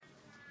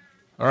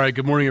All right,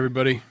 good morning,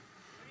 everybody.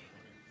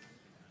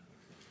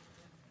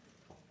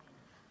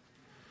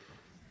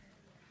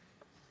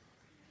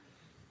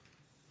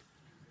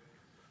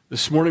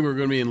 This morning we're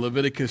going to be in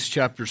Leviticus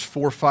chapters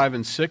 4, 5,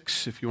 and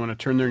 6. If you want to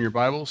turn there in your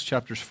Bibles,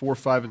 chapters 4,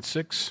 5, and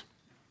 6.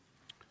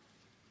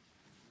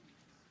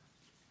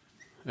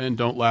 And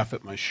don't laugh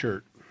at my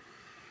shirt.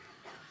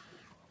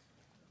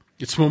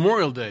 It's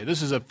Memorial Day.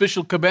 This is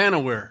official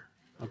cabana wear,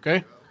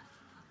 okay?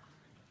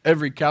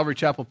 Every Calvary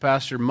Chapel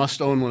pastor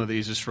must own one of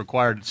these. It's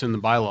required. It's in the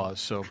bylaws,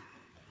 so.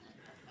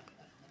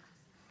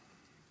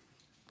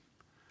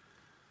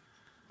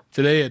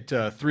 Today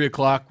at 3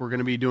 o'clock, we're going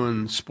to be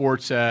doing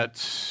sports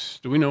at,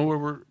 do we know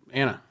where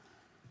Anna?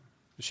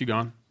 Is she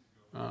gone?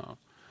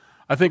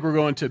 I think we're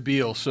going to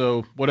Beale,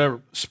 so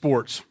whatever,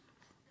 sports.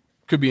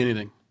 Could be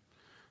anything.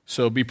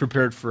 So be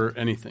prepared for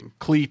anything.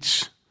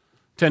 Cleats,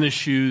 tennis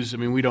shoes,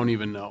 we don't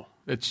even know.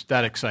 It's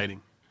that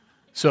exciting.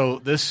 So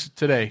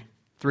today,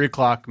 3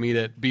 o'clock, meet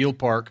at Beale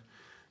Park,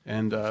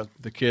 and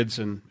the kids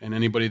and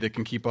anybody that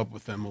can keep up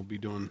with them will be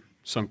doing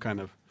some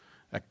kind of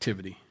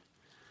activity.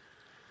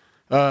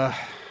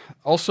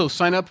 Also,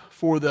 sign up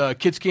for the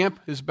kids camp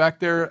is back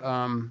there.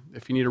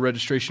 If you need a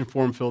registration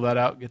form, fill that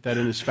out. Get that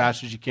in as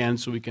fast as you can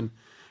so we can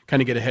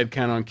kind of get a head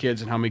count on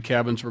kids and how many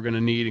cabins we're going to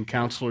need and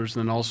counselors,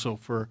 and then also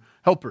for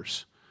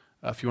helpers.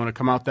 If you want to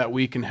come out that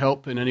week and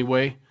help in any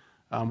way,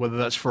 whether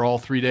that's for all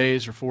 3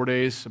 days or 4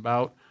 days,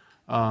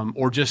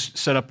 or just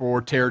set up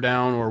or tear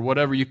down or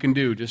whatever you can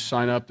do, just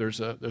sign up. There's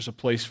a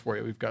place for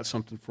you. We've got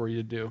something for you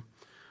to do.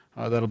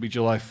 That'll be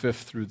July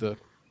 5th through the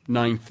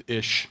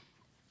 9th-ish.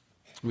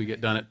 We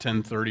get done at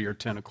 10:30 or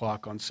 10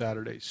 o'clock on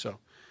Saturdays, so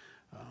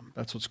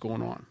that's what's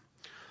going on.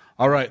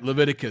 All right,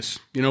 Leviticus.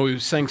 We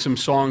sang some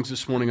songs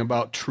this morning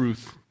about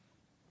truth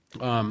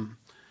and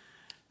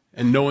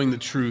knowing the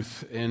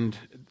truth. And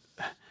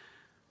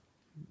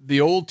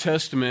the Old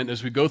Testament,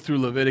 as we go through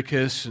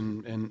Leviticus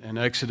and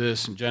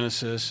Exodus and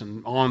Genesis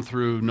and on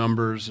through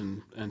Numbers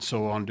and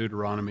so on,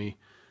 Deuteronomy,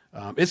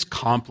 it's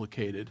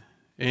complicated.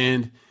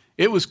 And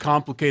it was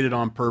complicated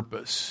on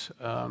purpose.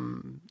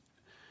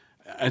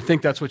 I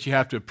think that's what you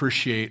have to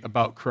appreciate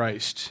about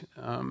Christ,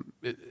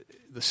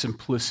 the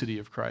simplicity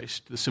of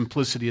Christ, the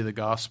simplicity of the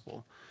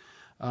gospel,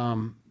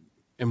 and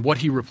what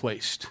he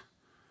replaced.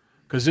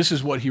 Because this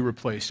is what he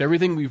replaced.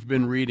 Everything we've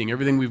been reading,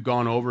 everything we've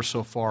gone over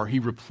so far, he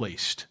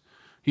replaced.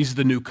 He's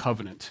the new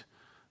covenant.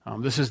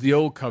 This is the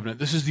old covenant.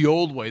 This is the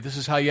old way. This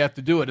is how you have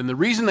to do it. And the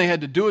reason they had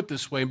to do it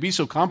this way and be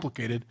so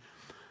complicated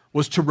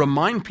was to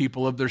remind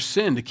people of their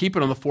sin, to keep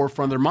it on the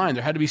forefront of their mind.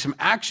 There had to be some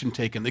action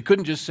taken. They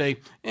couldn't just say,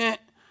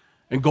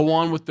 and go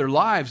on with their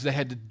lives. They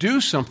had to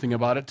do something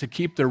about it to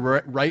keep their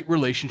right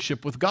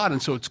relationship with God.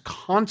 And so it's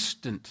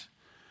constant.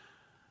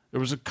 There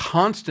was a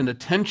constant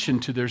attention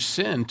to their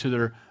sin, to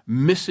their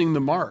missing the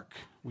mark,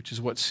 which is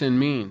what sin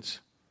means.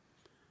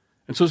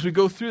 And so as we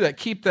go through that,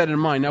 keep that in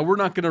mind. Now, we're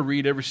not going to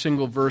read every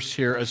single verse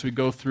here as we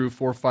go through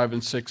 4, 5,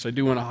 and 6. I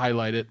do want to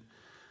highlight it.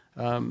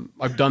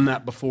 I've done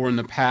that before in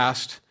the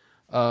past.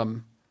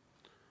 But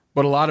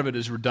a lot of it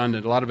is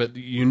redundant. A lot of it,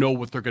 you know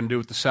what they're going to do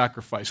with the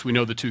sacrifice. We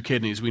know the 2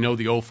 kidneys. We know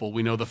the offal.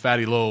 We know the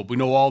fatty lobe. We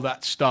know all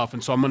that stuff.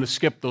 And so I'm going to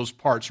skip those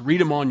parts. Read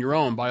them on your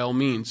own, by all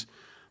means.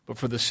 But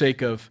for the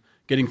sake of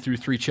getting through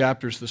 3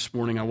 chapters this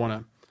morning, I want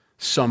to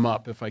sum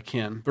up, if I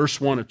can.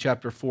 Verse 1 of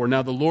chapter 4.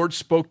 Now the Lord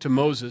spoke to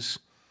Moses,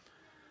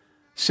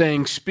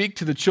 saying, "Speak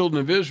to the children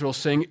of Israel,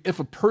 saying, if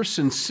a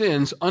person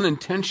sins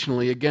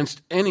unintentionally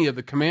against any of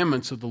the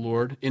commandments of the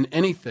Lord in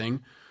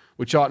anything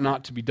which ought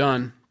not to be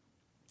done,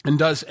 and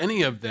does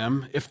any of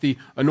them, if the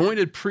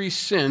anointed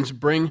priest sins,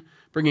 bringing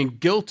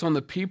guilt on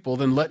the people,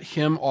 then let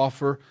him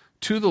offer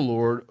to the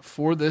Lord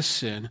for this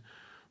sin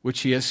which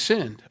he has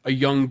sinned, a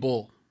young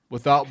bull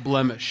without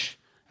blemish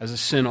as a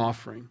sin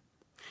offering.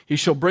 He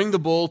shall bring the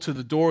bull to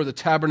the door of the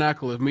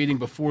tabernacle of meeting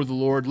before the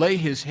Lord, lay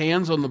his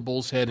hands on the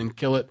bull's head and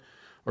kill it,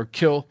 or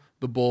kill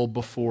the bull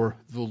before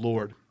the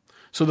Lord."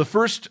 So the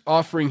first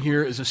offering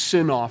here is a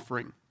sin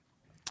offering.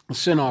 A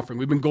sin offering.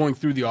 We've been going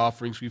through the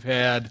offerings. We've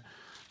had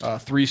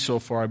 3 so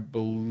far, I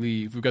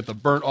believe. We've got the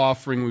burnt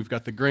offering, we've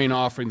got the grain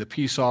offering, the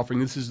peace offering.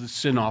 This is the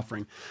sin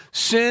offering.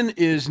 Sin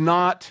is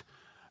not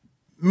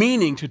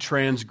meaning to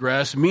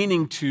transgress,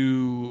 meaning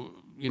to,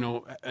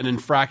 an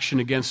infraction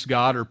against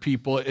God or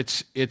people.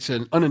 It's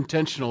an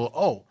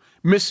unintentional,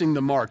 missing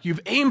the mark.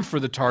 You've aimed for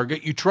the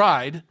target, you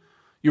tried,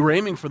 you were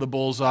aiming for the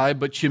bullseye,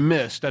 but you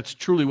missed. That's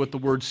truly what the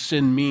word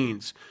sin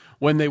means.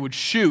 When they would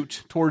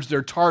shoot towards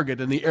their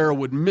target and the arrow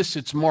would miss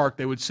its mark,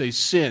 they would say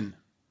sin.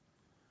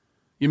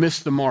 You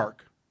missed the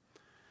mark.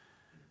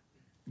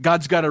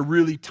 God's got a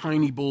really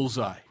tiny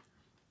bullseye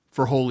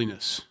for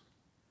holiness.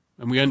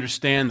 And we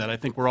understand that. I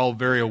think we're all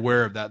very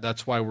aware of that.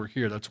 That's why we're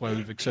here. That's why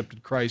we've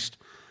accepted Christ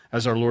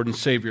as our Lord and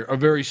Savior. A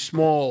very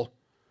small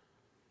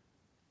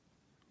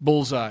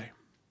bullseye.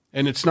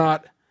 And it's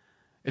not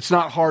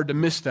hard to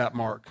miss that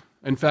mark.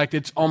 In fact,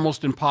 it's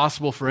almost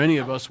impossible for any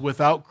of us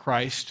without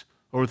Christ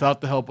or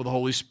without the help of the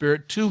Holy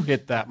Spirit to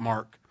hit that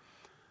mark.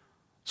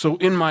 So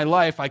in my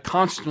life, I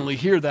constantly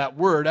hear that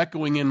word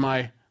echoing in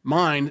my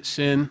mind,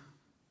 sin,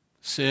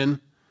 sin.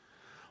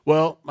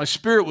 Well, my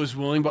spirit was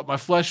willing, but my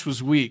flesh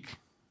was weak.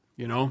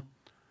 I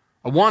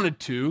wanted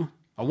to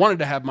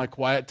have my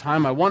quiet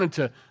time. I wanted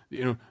to,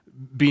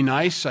 be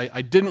nice.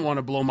 I didn't want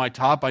to blow my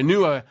top. I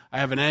knew I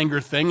have an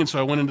anger thing, and so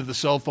I went into the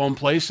cell phone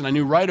place, and I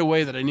knew right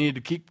away that I needed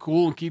to keep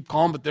cool and keep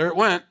calm, but there it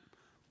went.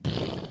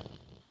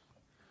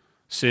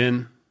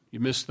 Sin, you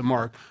missed the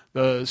mark.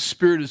 The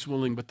spirit is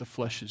willing, but the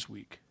flesh is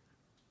weak,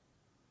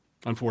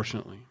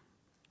 unfortunately.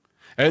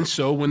 And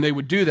so when they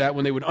would do that,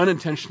 when they would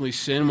unintentionally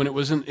sin, when it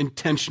wasn't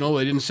intentional,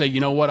 they didn't say, you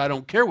know what, I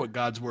don't care what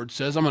God's word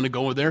says. I'm going to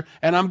go there,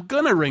 and I'm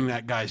going to wring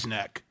that guy's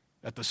neck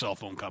at the cell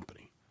phone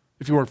company.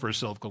 If you work for a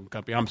cell phone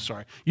company, I'm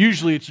sorry.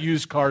 Usually it's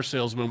used car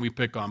salesmen we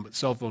pick on, but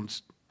cell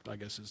phones, I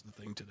guess, is the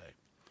thing today.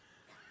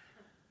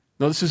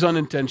 No, this is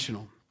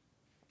unintentional.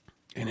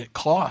 And it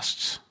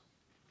costs.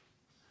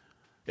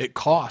 It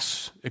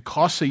costs. It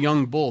costs a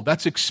young bull.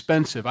 That's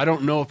expensive. I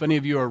don't know if any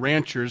of you are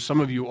ranchers. Some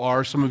of you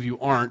are. Some of you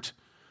aren't.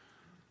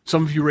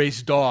 Some of you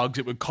raise dogs.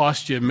 It would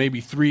cost you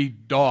maybe 3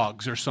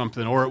 dogs or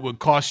something, or it would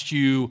cost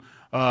you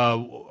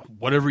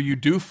whatever you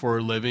do for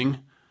a living.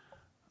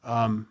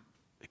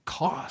 It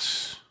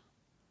costs.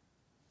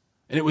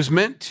 And it was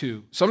meant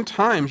to.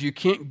 Sometimes you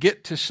can't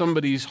get to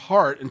somebody's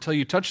heart until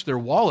you touch their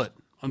wallet,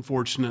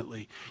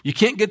 unfortunately. You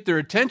can't get their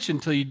attention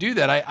until you do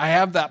that. I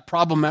have that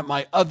problem at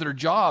my other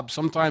job.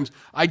 Sometimes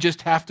I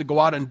just have to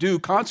go out and do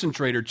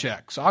concentrator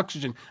checks,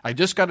 oxygen. I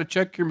just got to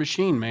check your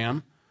machine,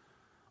 ma'am.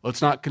 Well,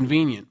 it's not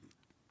convenient,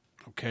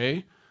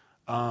 okay?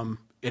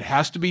 It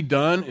has to be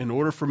done in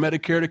order for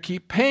Medicare to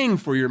keep paying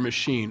for your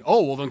machine.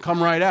 Oh, well, then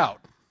come right out.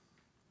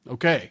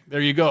 Okay,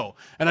 there you go.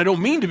 And I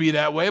don't mean to be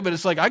that way, but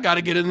it's like, I got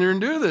to get in there and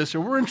do this, or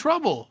we're in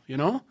trouble,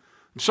 I'm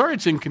sorry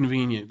it's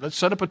inconvenient. Let's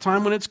set up a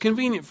time when it's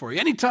convenient for you.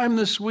 Anytime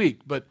this week.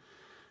 But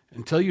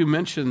until you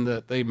mention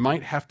that they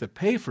might have to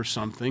pay for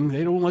something,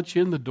 they don't let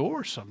you in the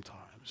door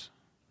sometimes.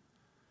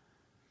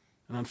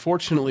 And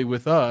unfortunately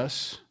with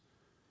us,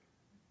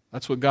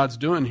 that's what God's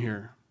doing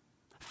here.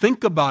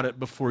 Think about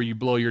it before you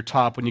blow your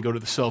top when you go to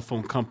the cell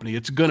phone company.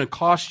 It's going to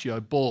cost you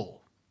a bull.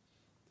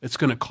 It's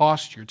going to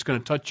cost you. It's going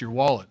to touch your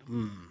wallet.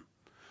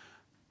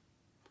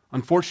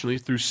 Unfortunately,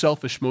 through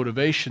selfish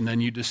motivation, then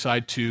you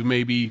decide to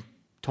maybe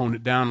tone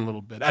it down a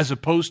little bit, as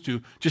opposed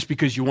to just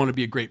because you want to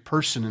be a great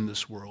person in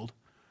this world,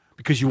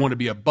 because you want to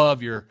be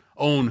above your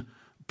own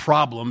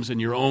problems and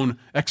your own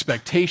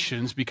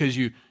expectations, because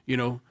you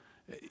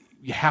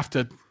have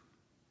to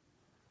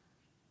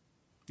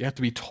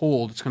be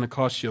told it's going to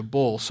cost you a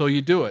bull. So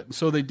you do it. And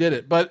so they did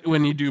it. But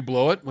when you do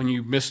blow it, when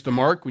you miss the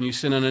mark, when you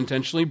sin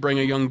unintentionally, bring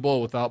a young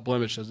bull without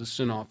blemish as a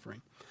sin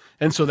offering.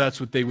 And so that's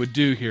what they would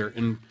do here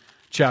in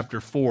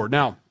chapter 4.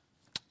 Now,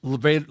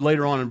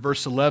 later on in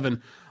verse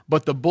 11,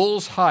 but the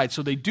bull's hide.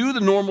 So they do the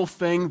normal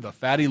thing, the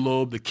fatty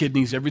lobe, the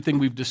kidneys, everything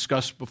we've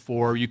discussed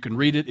before. You can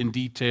read it in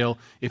detail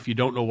if you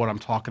don't know what I'm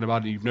talking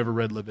about and you've never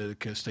read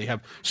Leviticus. They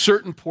have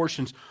certain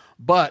portions,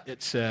 but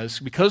it says,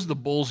 because the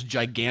bull's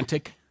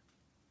gigantic,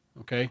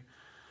 okay,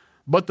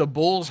 but the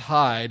bull's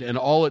hide and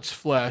all its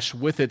flesh,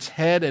 with its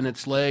head and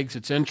its legs,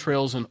 its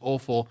entrails and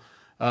offal,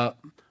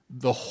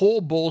 the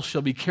whole bull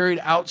shall be carried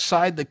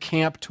outside the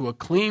camp to a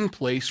clean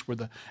place where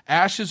the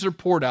ashes are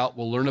poured out.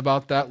 We'll learn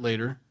about that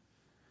later.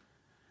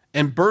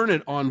 And burn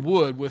it on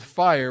wood with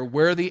fire.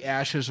 Where the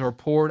ashes are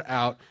poured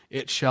out,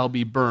 it shall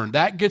be burned.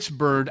 That gets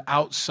burned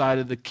outside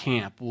of the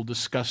camp. We'll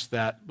discuss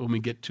that when we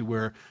get to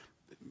where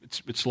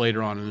it's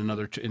later on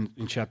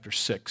in chapter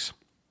 6.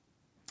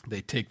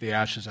 They take the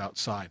ashes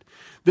outside.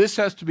 This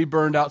has to be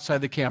burned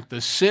outside the camp.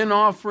 The sin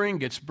offering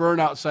gets burned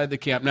outside the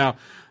camp. Now,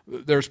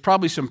 there's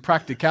probably some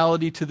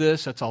practicality to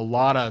this. That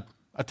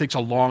takes a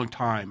long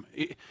time.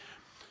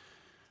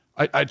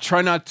 I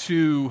try not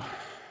to,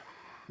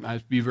 I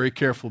have to be very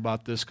careful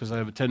about this because I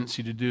have a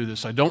tendency to do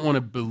this. I don't want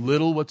to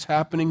belittle what's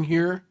happening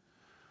here,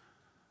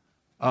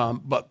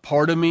 but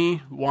part of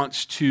me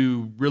wants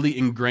to really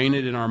ingrain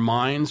it in our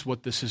minds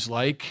what this is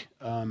like,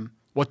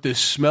 what this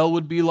smell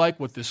would be like,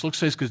 what this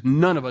looks like, because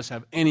none of us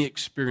have any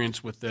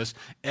experience with this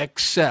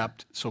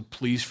except, so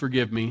please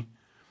forgive me,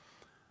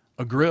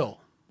 a grill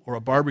or a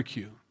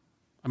barbecue.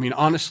 I mean,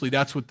 honestly,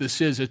 that's what this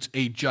is. It's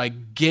a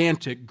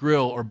gigantic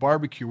grill or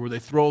barbecue where they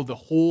throw the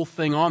whole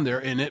thing on there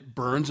and it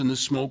burns and the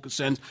smoke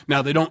ascends.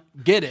 Now, they don't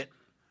get it.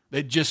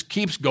 It just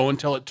keeps going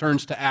until it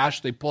turns to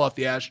ash. They pull out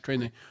the ashtray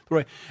and they throw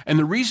it. And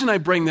the reason I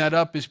bring that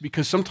up is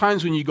because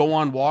sometimes when you go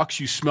on walks,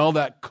 you smell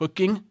that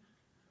cooking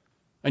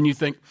and you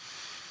think,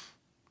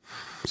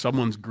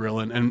 someone's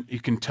grilling, and you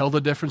can tell the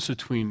difference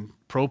between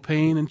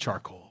propane and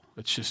charcoal.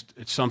 It's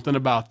something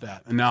about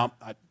that. And now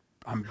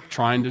I'm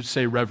trying to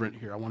say reverent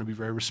here. I want to be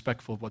very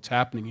respectful of what's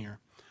happening here.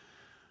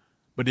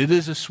 But it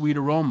is a sweet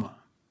aroma.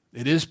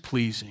 It is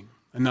pleasing.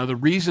 And now the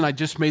reason I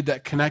just made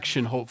that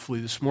connection,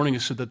 hopefully, this morning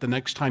is so that the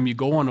next time you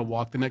go on a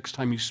walk, the next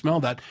time you smell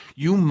that,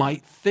 you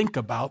might think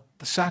about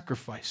the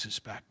sacrifices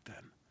back then.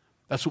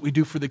 That's what we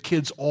do for the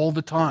kids all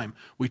the time.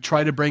 We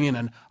try to bring in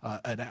an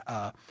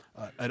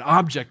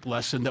object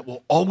lesson that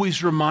will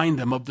always remind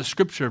them of the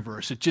scripture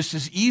verse. It just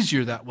is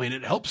easier that way, and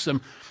it helps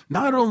them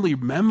not only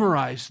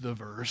memorize the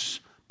verse,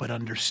 but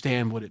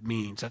understand what it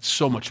means. That's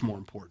so much more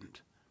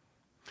important.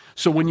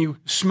 So when you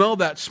smell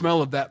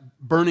of that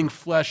burning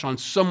flesh on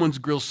someone's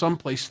grill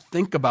someplace,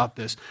 think about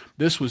this.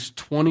 This was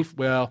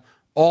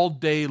all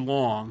day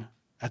long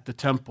at the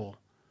temple.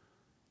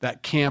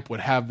 That camp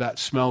would have that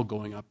smell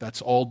going up.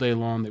 That's all day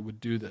long they would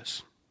do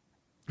this.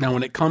 Now,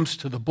 when it comes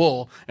to the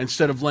bull,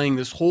 instead of laying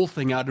this whole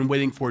thing out and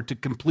waiting for it to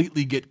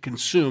completely get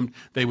consumed,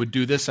 they would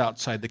do this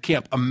outside the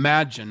camp.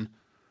 Imagine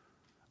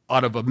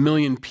out of 1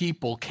 million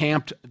people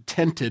camped,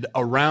 tented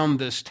around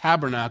this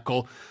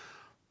tabernacle,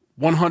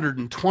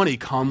 120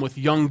 come with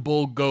young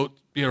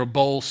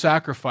bull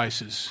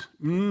sacrifices.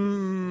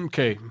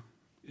 Okay.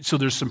 So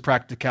there's some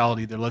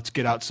practicality there. Let's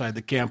get outside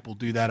the camp. We'll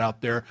do that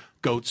out there.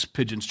 Goats,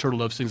 pigeons, turtle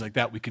doves, things like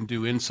that we can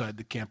do inside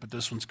the camp, but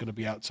this one's going to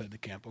be outside the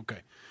camp.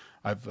 Okay.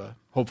 I've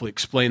hopefully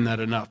explained that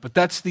enough. But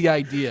that's the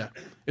idea.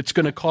 It's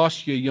going to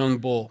cost you a young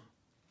bull.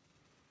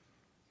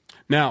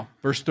 Now,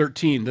 verse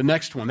 13, the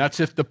next one. That's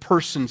if the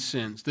person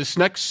sins. This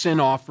next sin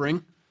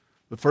offering,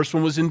 the first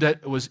one was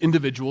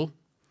individual.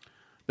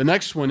 The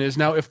next one is,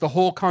 now if the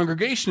whole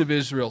congregation of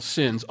Israel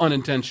sins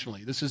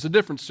unintentionally, this is a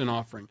different sin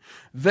offering.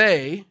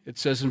 They, it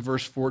says in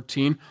verse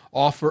 14,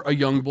 offer a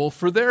young bull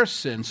for their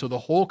sin. So the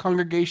whole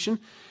congregation,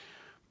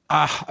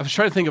 I was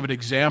trying to think of an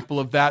example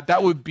of that.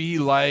 That would be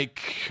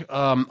like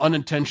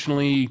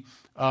unintentionally,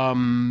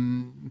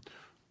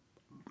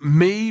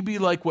 maybe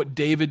like what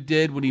David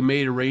did when he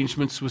made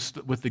arrangements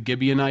with the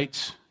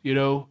Gibeonites.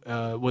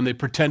 When they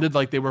pretended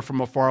like they were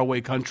from a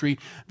faraway country.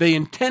 They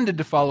intended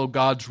to follow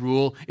God's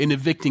rule in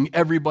evicting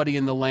everybody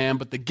in the land,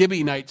 but the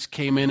Gibeonites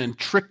came in and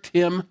tricked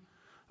him,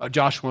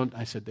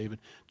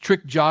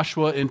 tricked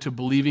Joshua into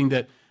believing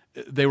that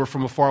they were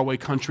from a faraway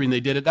country, and they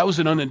did it. That was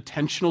an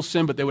unintentional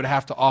sin, but they would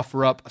have to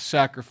offer up a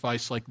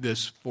sacrifice like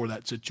this for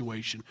that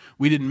situation.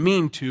 We didn't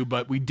mean to,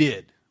 but we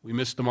did. We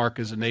missed the mark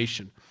as a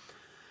nation.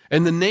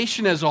 And the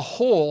nation as a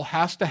whole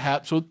has to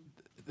have, so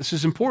this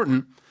is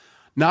important,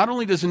 not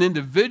only does an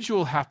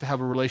individual have to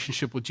have a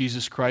relationship with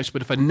Jesus Christ,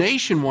 but if a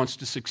nation wants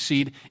to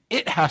succeed,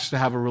 it has to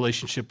have a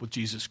relationship with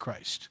Jesus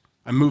Christ.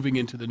 I'm moving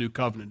into the new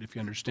covenant, if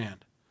you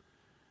understand.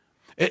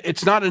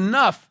 It's not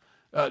enough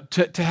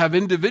to have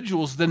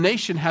individuals. The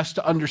nation has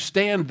to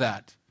understand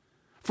that.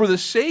 For the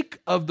sake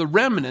of the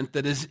remnant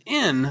that is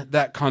in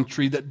that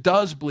country that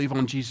does believe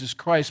on Jesus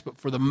Christ, but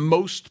for the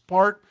most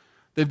part,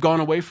 they've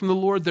gone away from the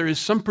Lord, there is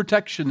some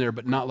protection there,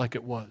 but not like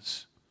it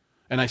was.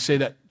 And I say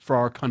that for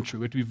our country.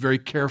 We have to be very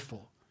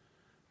careful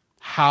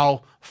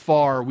how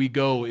far we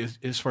go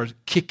as far as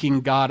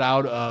kicking God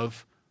out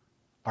of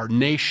our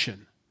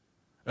nation.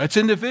 That's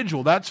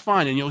individual. That's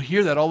fine. And you'll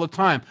hear that all the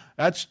time.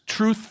 That's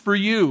truth for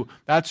you.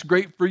 That's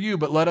great for you,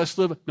 but let us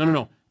live.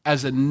 No.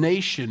 As a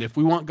nation, if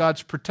we want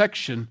God's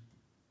protection,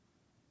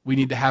 we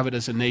need to have it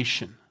as a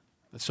nation.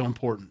 That's so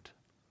important.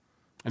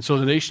 And so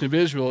the nation of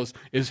Israel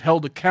is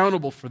held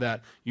accountable for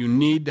that. You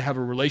need to have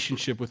a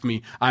relationship with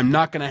me. I'm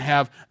not going to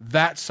have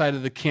that side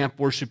of the camp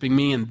worshiping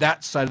me and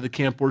that side of the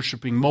camp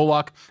worshiping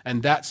Moloch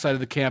and that side of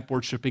the camp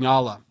worshiping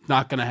Allah.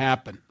 Not going to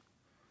happen.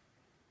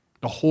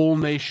 The whole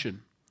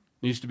nation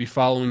needs to be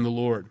following the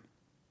Lord.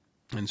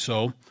 And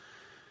so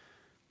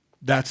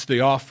that's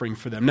the offering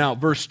for them. Now,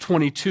 verse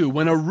 22,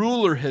 when a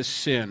ruler has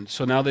sinned,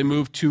 so now they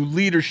move to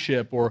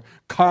leadership or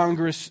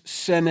Congress,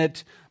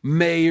 Senate,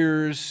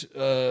 mayors,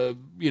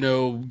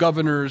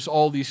 governors,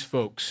 all these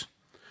folks.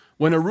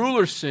 When a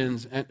ruler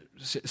sinned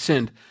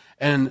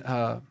and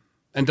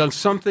done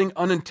something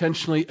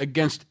unintentionally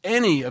against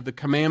any of the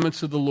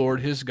commandments of the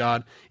Lord his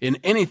God in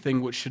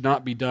anything which should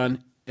not be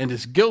done and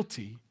is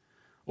guilty,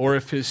 or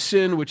if his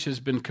sin which has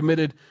been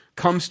committed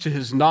comes to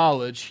his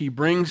knowledge,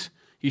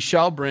 he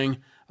shall bring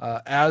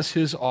as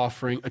his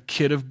offering a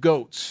kid of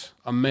goats,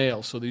 a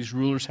male. So these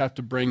rulers have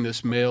to bring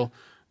this male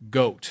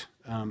goat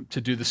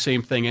to do the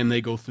same thing, and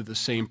they go through the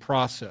same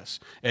process.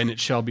 And it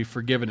shall be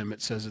forgiven him,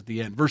 it says at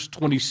the end. Verse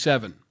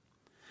 27,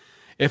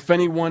 if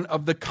anyone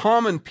of the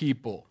common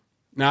people,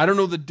 now I don't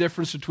know the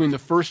difference between the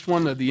first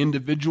one, of the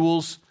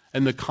individuals,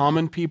 and the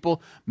common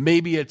people.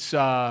 Maybe it's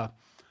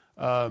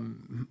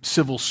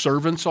civil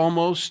servants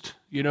almost,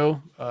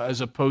 as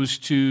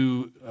opposed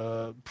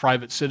to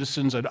private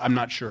citizens. I'm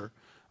not sure.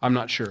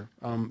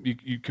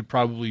 You could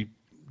probably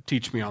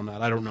teach me on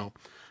that. I don't know.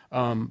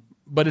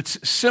 But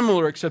it's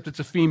similar, except it's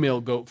a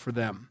female goat for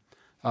them.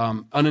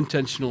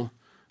 Unintentional,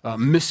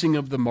 missing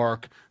of the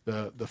mark.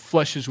 The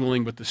flesh is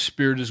willing, but the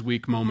spirit is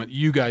weak moment.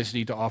 You guys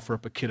need to offer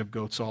up a kid of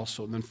goats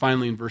also. And then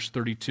finally in verse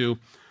 32,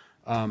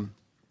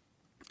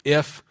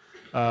 if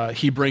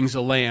he brings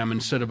a lamb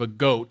instead of a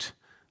goat,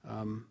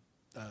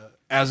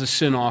 as a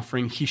sin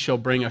offering, he shall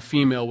bring a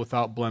female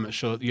without blemish.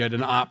 So you had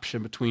an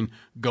option between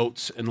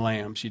goats and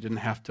lambs. You didn't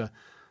have to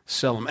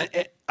sell them.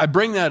 I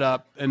bring that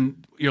up,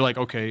 and you're like,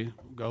 okay,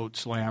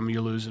 goats, lamb,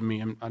 you're losing me.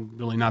 I'm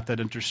really not that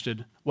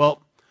interested.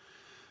 Well,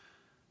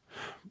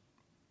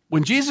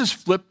 when Jesus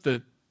flipped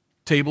the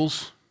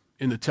tables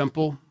in the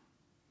temple,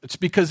 it's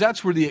because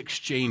that's where the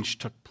exchange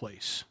took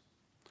place.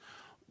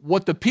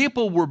 What the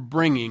people were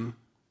bringing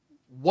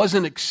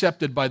wasn't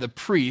accepted by the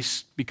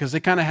priests because they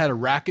kind of had a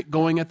racket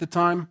going at the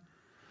time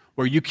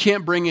where you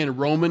can't bring in a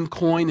Roman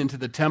coin into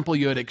the temple.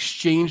 You had to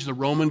exchange the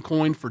Roman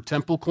coin for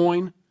temple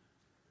coin.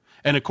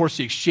 And of course,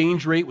 the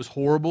exchange rate was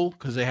horrible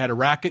because they had a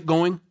racket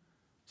going.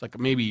 It's like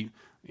maybe,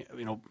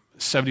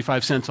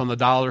 75 cents on the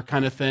dollar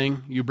kind of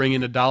thing. You bring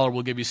in $1,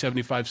 we'll give you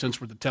 75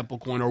 cents worth of temple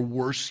coin, or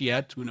worse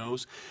yet, who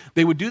knows.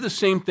 They would do the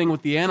same thing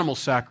with the animal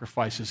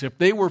sacrifices. If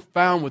they were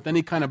found with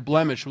any kind of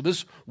blemish, well,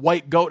 this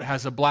white goat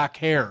has a black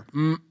hair,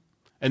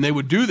 and they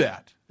would do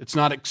that. It's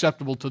not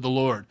acceptable to the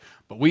Lord.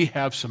 But we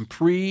have some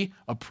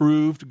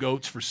pre-approved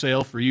goats for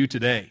sale for you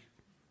today.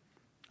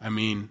 I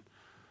mean,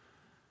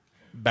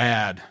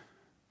 bad.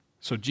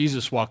 So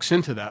Jesus walks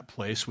into that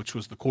place, which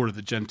was the court of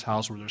the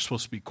Gentiles, where there's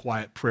supposed to be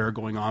quiet prayer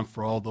going on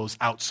for all those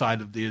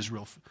outside of the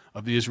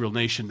Israel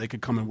nation. They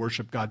could come and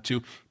worship God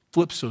too.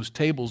 Flips those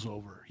tables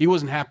over. He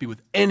wasn't happy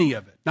with any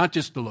of it, not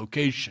just the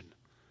location.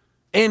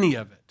 Any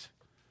of it.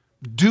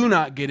 Do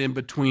not get in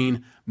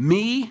between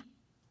me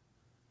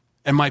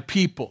and my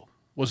people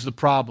was the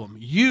problem.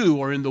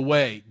 You are in the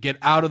way. Get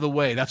out of the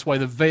way. That's why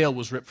the veil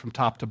was ripped from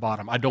top to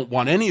bottom. I don't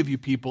want any of you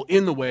people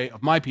in the way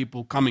of my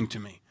people coming to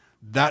me.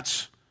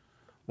 That's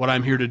what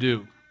I'm here to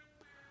do.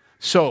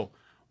 So,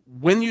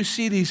 when you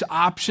see these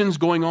options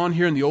going on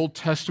here in the Old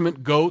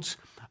Testament, goats,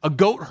 a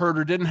goat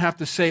herder didn't have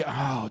to say,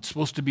 oh, it's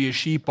supposed to be a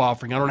sheep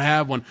offering. I don't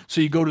have one.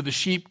 So you go to the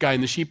sheep guy,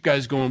 and the sheep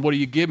guy's going, what do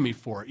you give me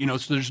for it?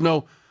 So there's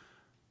no,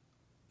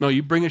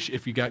 you bring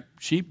if you got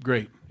sheep,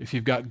 great. If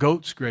you've got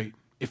goats, great.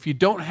 If you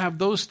don't have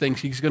those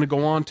things, he's going to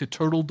go on to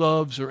turtle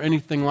doves or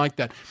anything like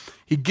that.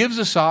 He gives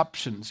us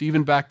options,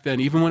 even back then,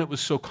 even when it was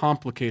so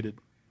complicated.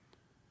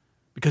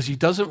 Because he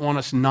doesn't want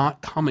us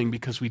not coming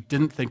because we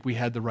didn't think we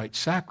had the right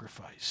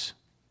sacrifice.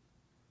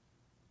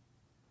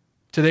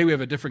 Today we have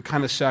a different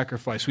kind of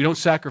sacrifice. We don't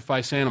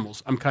sacrifice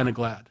animals. I'm kind of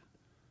glad.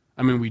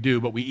 I mean, we do,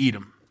 but we eat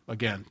them.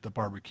 Again, the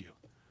barbecue.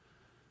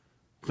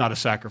 It's not a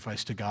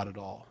sacrifice to God at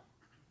all.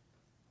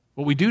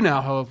 What we do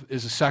now, however,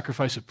 is a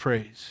sacrifice of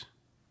praise.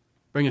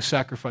 Bring a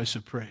sacrifice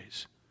of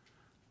praise.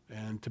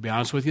 And to be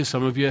honest with you,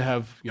 some of you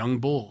have young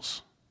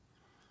bulls.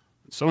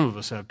 Some of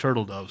us have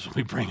turtle doves when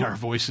we bring our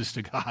voices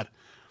to God.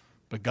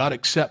 But God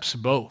accepts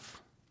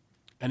both,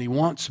 and he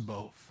wants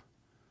both.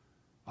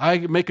 I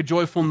make a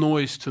joyful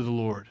noise to the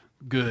Lord.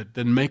 Good,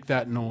 then make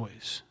that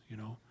noise,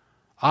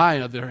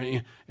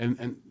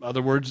 in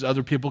other words,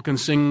 other people can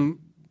sing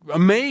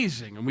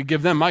amazing, and we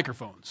give them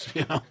microphones,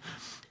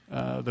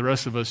 The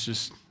rest of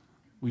us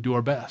we do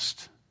our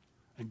best.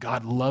 And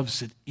God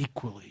loves it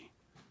equally.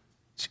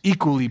 It's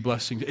equally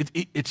blessing.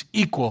 It's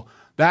equal.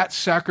 That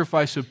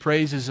sacrifice of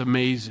praise is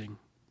amazing,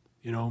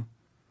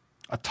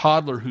 A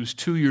toddler who's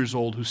 2 years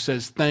old who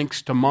says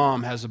thanks to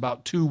mom has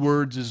about 2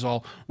 words is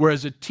all,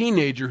 whereas a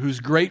teenager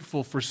who's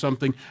grateful for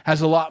something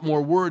has a lot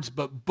more words,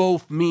 but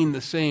both mean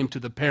the same to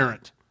the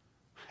parent.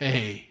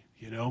 Hey,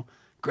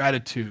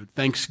 gratitude,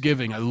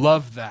 thanksgiving, I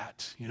love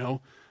that,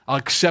 I'll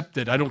accept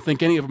it. I don't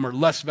think any of them are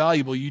less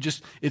valuable.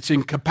 It's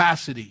in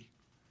capacity.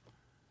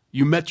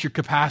 You met your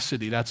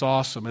capacity. That's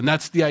awesome. And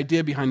that's the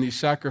idea behind these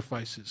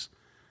sacrifices.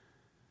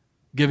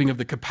 Giving of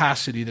the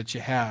capacity that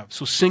you have.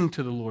 So sing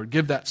to the Lord.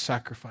 Give that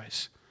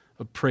sacrifice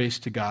of praise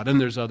to God. And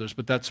there's others,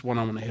 but that's one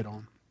I want to hit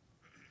on.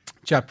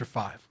 Chapter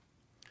 5.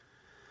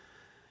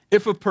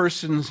 If a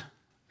person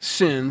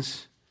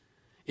sins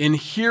in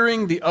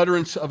hearing the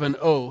utterance of an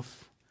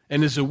oath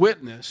and is a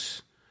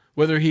witness,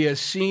 whether he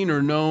has seen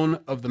or known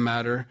of the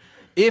matter,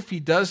 if he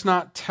does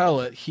not tell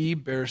it, he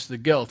bears the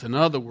guilt. In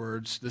other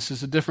words, this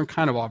is a different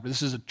kind of offering.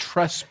 This is a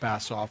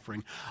trespass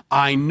offering.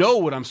 I know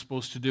what I'm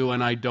supposed to do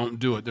and I don't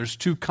do it. There's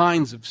 2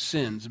 kinds of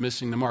sins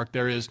missing the mark.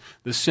 There is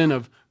the sin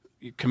of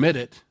commit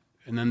it,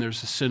 and then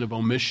there's the sin of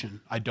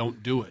omission. I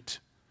don't do it.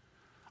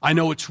 I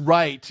know it's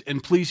right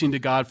and pleasing to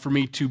God for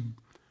me to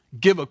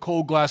give a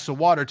cold glass of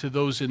water to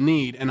those in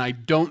need, and I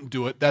don't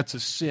do it. That's a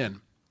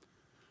sin.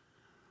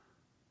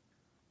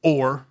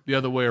 Or the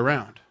other way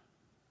around.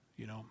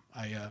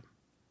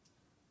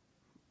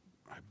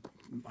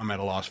 I'm at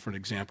a loss for an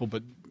example,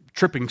 but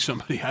tripping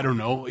somebody, I don't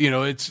know.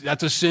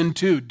 That's a sin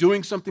too.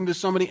 Doing something to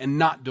somebody and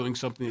not doing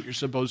something that you're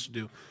supposed to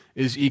do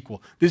is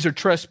equal. These are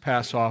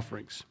trespass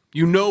offerings.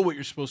 You know what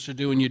you're supposed to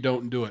do and you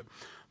don't do it.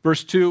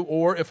 Verse 2,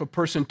 or if a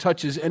person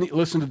touches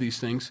listen to these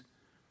things.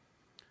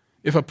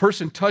 If a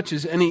person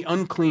touches any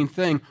unclean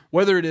thing,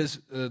 whether it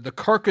is the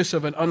carcass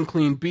of an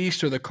unclean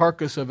beast or the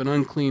carcass of an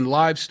unclean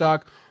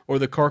livestock or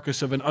the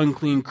carcass of an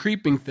unclean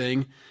creeping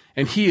thing,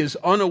 and he is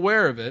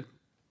unaware of it,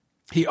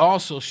 he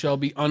also shall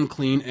be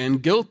unclean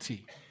and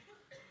guilty.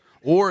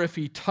 Or if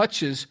he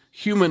touches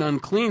human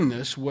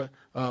uncleanness,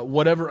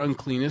 whatever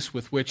uncleanness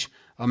with which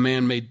a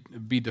man may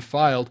be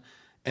defiled,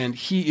 and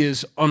he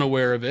is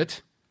unaware of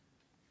it,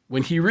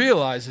 when he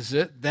realizes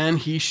it, then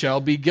he shall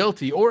be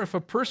guilty. Or if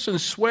a person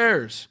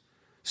swears,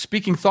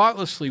 speaking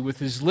thoughtlessly with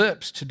his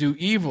lips to do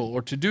evil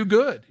or to do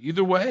good,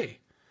 either way,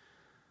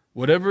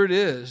 whatever it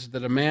is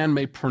that a man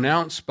may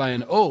pronounce by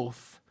an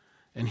oath,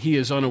 and he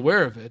is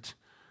unaware of it,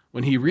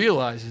 when he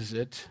realizes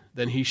it,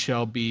 then he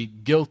shall be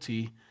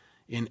guilty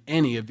in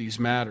any of these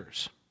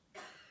matters.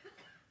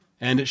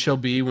 And it shall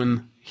be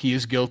when he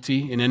is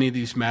guilty in any of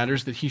these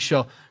matters that he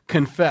shall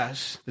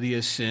confess that he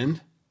has sinned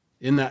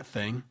in that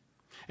thing,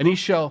 and he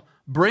shall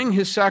bring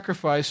his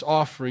sacrifice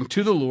offering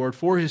to the Lord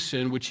for his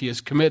sin which he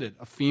has committed,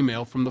 a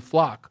female from the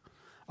flock,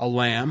 a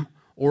lamb,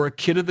 or a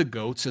kid of the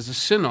goats as a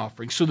sin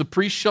offering. So the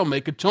priest shall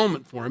make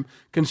atonement for him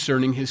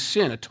concerning his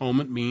sin.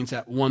 Atonement means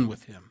at one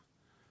with him.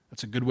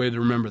 That's a good way to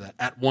remember that,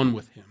 at one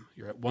with him.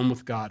 You're at one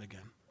with God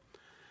again.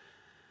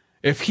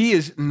 If he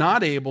is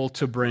not able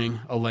to bring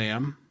a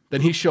lamb,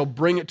 then he shall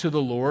bring it to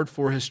the Lord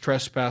for his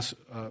trespass.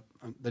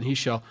 Then he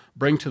shall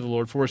bring to the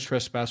Lord for his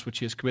trespass which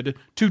he has committed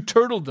 2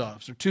 turtle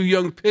doves or 2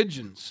 young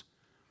pigeons,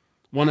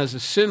 one as a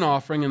sin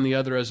offering and the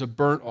other as a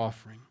burnt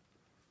offering.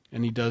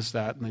 And he does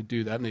that, and they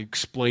do that, and they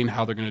explain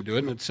how they're going to do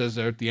it. And it says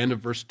there at the end of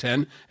verse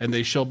 10, and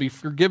they shall be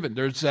forgiven.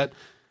 There's that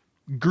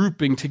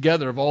grouping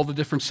together of all the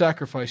different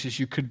sacrifices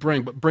you could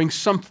bring, but bring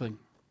something.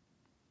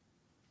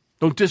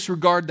 Don't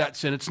disregard that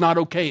sin. It's not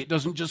okay. It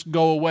doesn't just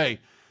go away.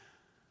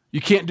 You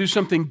can't do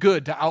something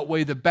good to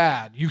outweigh the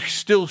bad. You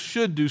still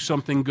should do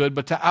something good,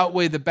 but to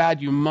outweigh the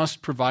bad, you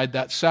must provide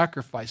that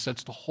sacrifice.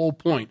 That's the whole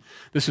point.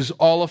 This is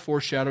all a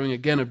foreshadowing,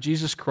 again, of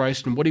Jesus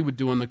Christ and what he would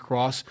do on the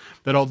cross,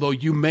 that although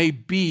you may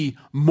be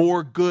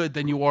more good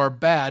than you are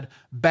bad,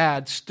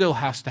 bad still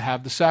has to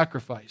have the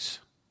sacrifice.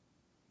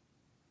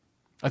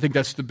 I think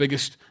that's the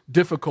biggest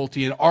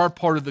difficulty in our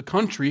part of the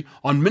country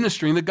on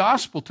ministering the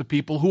gospel to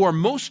people who are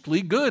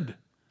mostly good.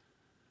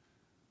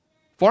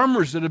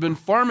 Farmers that have been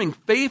farming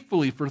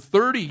faithfully for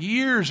 30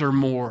 years or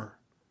more.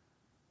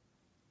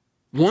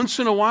 Once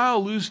in a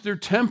while lose their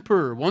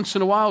temper. Once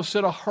in a while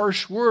said a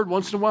harsh word.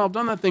 Once in a while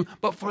done that thing.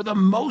 But for the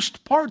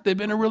most part, they've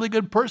been a really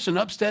good person,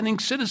 upstanding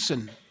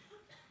citizen,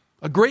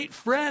 a great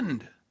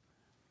friend.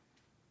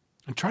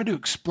 And try to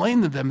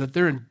explain to them that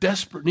they're in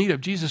desperate need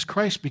of Jesus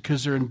Christ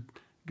because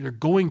they're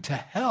going to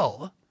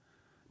hell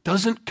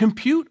doesn't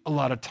compute a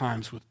lot of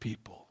times with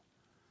people.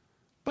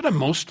 But I'm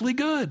mostly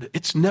good.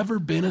 It's never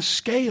been a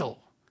scale.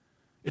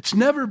 It's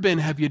never been,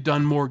 have you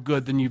done more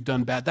good than you've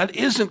done bad? That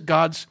isn't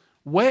God's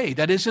way.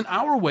 That isn't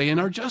our way in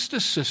our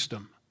justice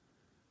system.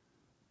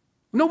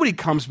 Nobody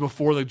comes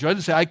before the judge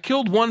and says, I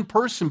killed one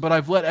person, but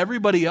I've let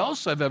everybody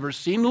else I've ever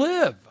seen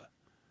live.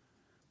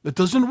 That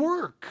doesn't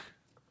work.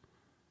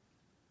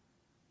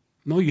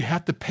 No, you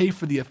have to pay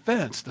for the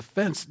offense.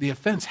 The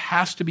offense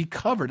has to be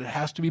covered. It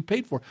has to be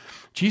paid for.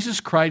 Jesus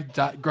Christ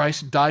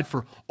died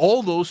for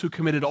all those who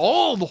committed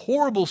all the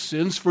horrible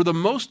sins for the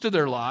most of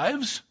their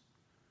lives,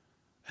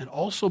 and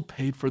also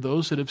paid for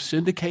those that have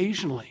sinned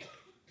occasionally,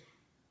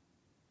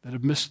 that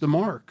have missed the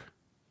mark.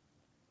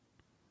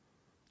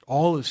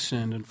 All have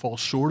sinned and fall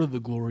short of the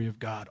glory of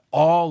God.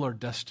 All are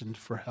destined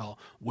for hell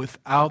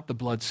without the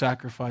blood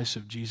sacrifice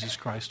of Jesus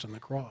Christ on the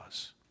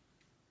cross.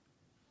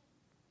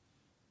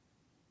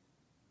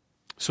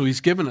 So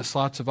he's given us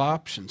lots of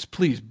options.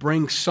 Please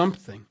bring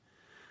something.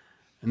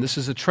 And this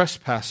is a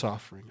trespass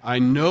offering. I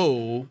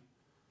know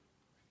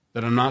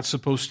that I'm not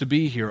supposed to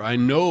be here. I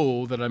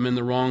know that I'm in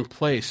the wrong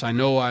place. I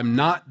know I'm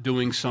not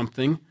doing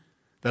something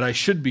that I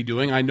should be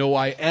doing. I know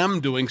I am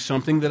doing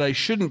something that I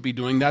shouldn't be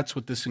doing. That's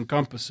what this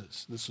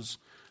encompasses. This is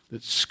the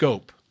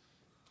scope.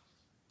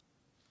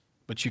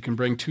 But you can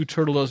bring 2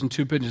 turtle doves and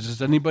 2 pigeons.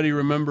 Does anybody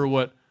remember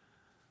what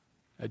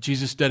at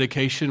Jesus'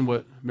 dedication,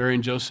 what Mary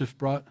and Joseph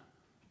brought?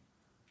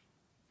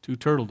 2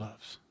 turtle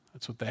doves.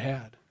 That's what they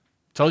had.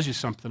 Tells you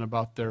something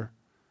about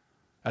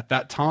at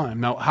that time.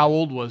 Now, how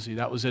old was he?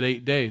 That was at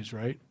 8 days,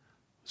 right?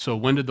 So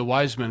when did the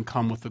wise men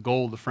come with the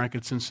gold, the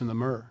frankincense, and the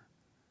myrrh?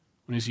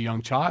 When he's a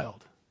young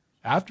child,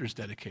 after his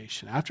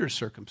dedication, after his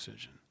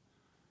circumcision.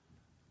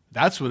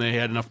 That's when they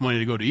had enough money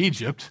to go to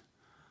Egypt,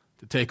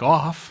 to take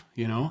off,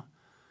 you know.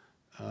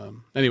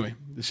 Anyway,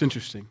 it's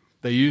interesting.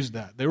 They used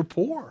that. They were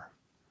poor.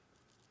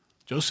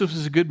 Joseph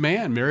is a good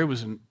man. Mary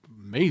was an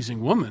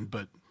amazing woman,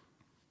 but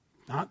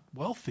not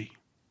wealthy.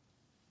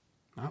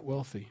 Not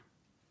wealthy.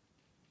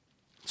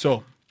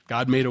 So,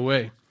 God made a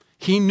way.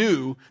 He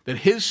knew that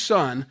his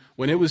son,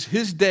 when it was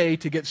his day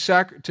to get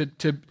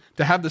to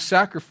have the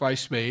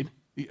sacrifice made,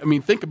 I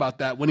mean, think about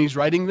that. When he's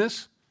writing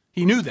this,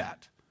 he knew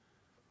that.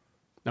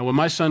 Now, when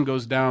my son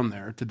goes down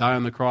there to die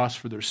on the cross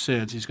for their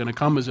sins, he's going to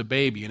come as a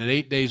baby, and at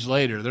 8 days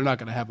later, they're not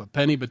going to have a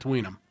penny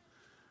between them.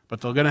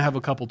 But they're going to have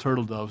a couple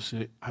turtle doves.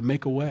 I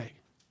make a way.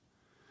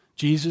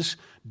 Jesus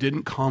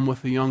didn't come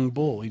with a young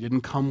bull. He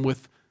didn't come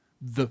with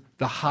the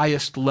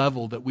highest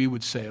level that we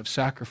would say of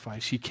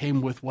sacrifice. He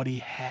came with what he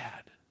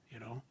had, you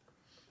know.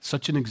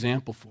 Such an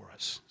example for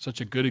us. Such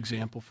a good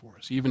example for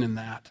us, even in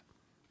that.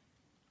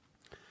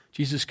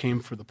 Jesus came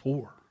for the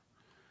poor.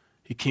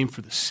 He came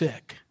for the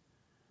sick.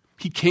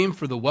 He came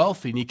for the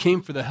wealthy, and he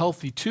came for the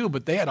healthy too,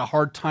 but they had a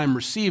hard time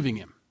receiving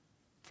him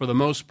for the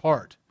most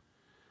part.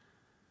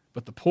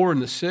 But the poor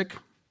and the sick,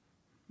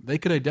 they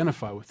could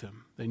identify with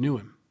him. They knew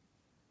him.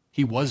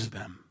 He was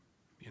them,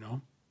 you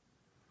know.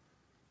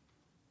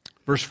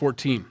 Verse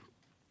 14.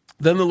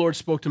 Then the Lord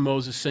spoke to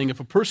Moses, saying, if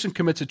a person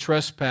commits a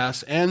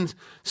trespass and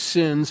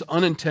sins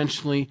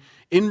unintentionally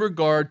in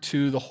regard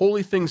to the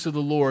holy things of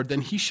the Lord,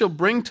 then he shall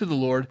bring to the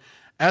Lord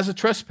as a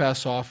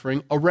trespass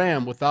offering a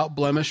ram without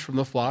blemish from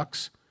the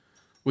flocks,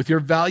 with your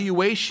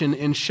valuation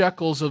in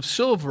shekels of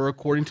silver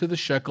according to the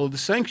shekel of the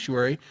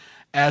sanctuary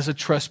as a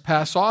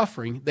trespass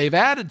offering. They've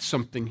added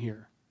something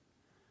here.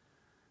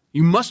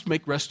 You must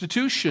make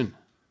restitution.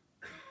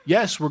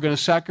 Yes, we're going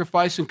to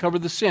sacrifice and cover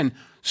the sin.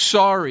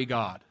 Sorry,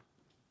 God.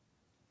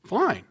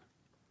 Fine.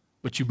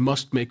 But you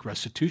must make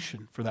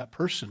restitution for that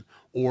person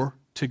or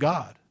to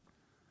God.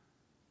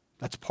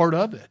 That's part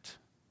of it.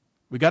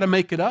 We got to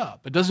make it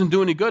up. It doesn't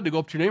do any good to go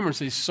up to your neighbor and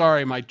say,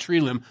 sorry, my tree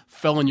limb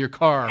fell in your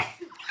car.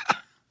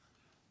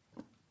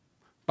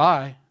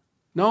 Bye.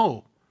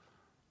 No.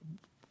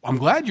 I'm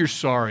glad you're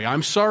sorry.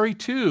 I'm sorry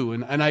too.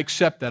 And I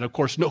accept that. Of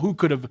course, no, who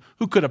could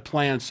have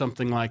planned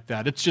something like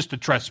that? It's just a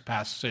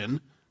trespass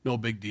sin. No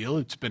big deal.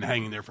 It's been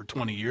hanging there for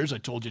 20 years. I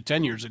told you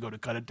 10 years ago to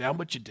cut it down,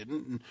 but you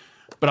didn't.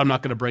 But I'm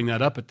not going to bring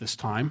that up at this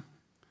time.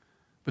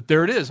 But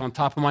there it is on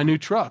top of my new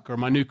truck or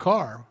my new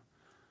car.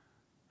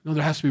 No,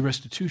 there has to be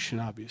restitution,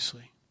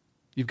 obviously.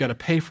 You've got to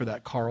pay for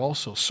that car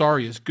also.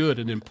 Sorry is good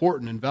and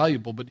important and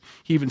valuable, but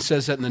he even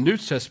says that in the New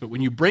Testament.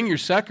 When you bring your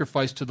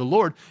sacrifice to the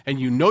Lord and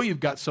you know you've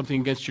got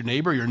something against your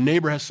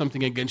neighbor has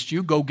something against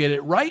you, go get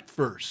it right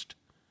first.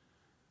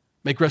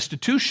 Make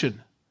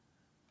restitution.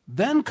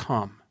 Then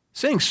come.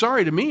 Saying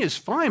sorry to me is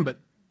fine, but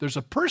there's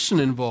a person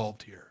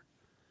involved here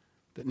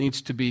that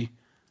needs to be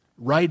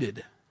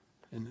righted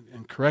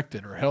and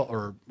corrected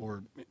or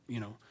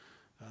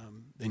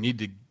they need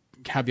to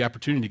have the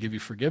opportunity to give you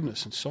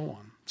forgiveness and so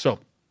on. So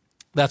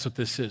that's what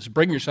this is.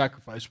 Bring your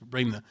sacrifice, but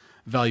bring the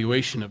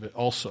valuation of it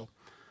also.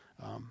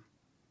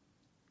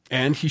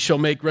 And he shall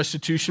make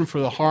restitution for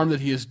the harm that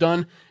he has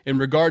done in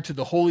regard to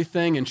the holy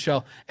thing and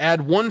shall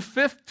add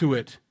 1/5 to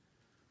it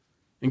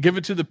and give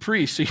it to the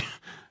priest.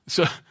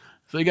 So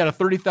you got a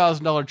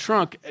 $30,000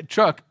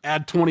 truck,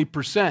 add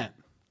 20%.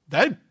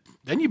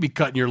 Then you'd be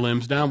cutting your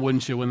limbs down,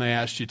 wouldn't you, when they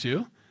asked you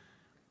to?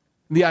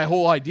 The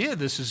whole idea of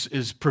this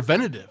is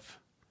preventative.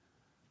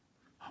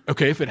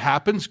 Okay, if it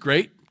happens,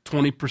 great.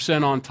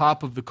 20% on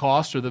top of the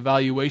cost or the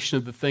valuation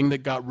of the thing that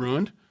got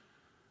ruined.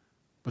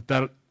 But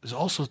that is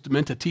also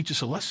meant to teach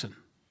us a lesson.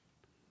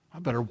 I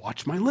better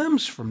watch my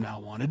limbs from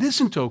now on. It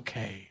isn't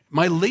okay.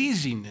 My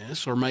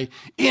laziness or my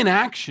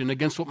inaction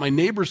against what my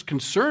neighbor's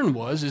concern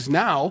was is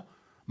now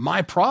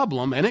my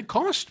problem, and it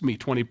cost me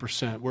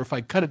 20%, where if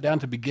I cut it down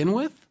to begin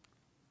with,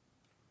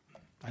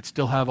 I'd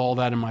still have all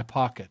that in my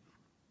pocket.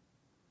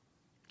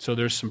 So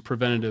there's some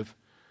preventative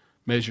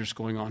measures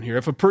going on here.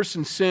 If a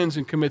person sins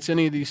and commits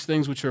any of these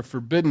things which are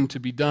forbidden to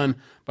be done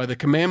by the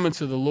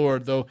commandments of the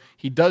Lord, though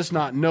he does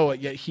not know it,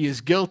 yet he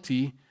is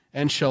guilty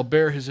and shall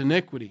bear his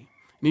iniquity.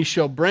 And he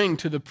shall bring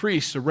to the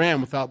priest a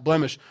ram without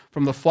blemish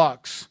from the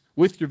flocks,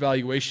 with your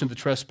valuation of the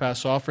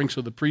trespass offering,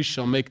 so the priest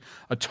shall make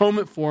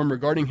atonement for him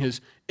regarding his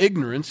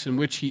ignorance in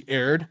which he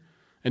erred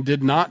and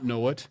did not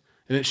know it,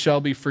 and it shall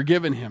be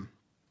forgiven him.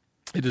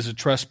 It is a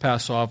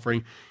trespass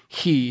offering.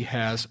 He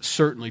has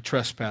certainly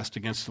trespassed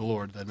against the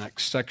Lord. The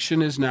next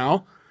section is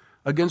now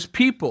against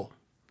people.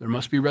 There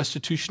must be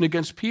restitution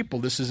against people.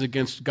 This is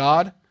against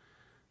God.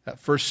 That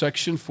first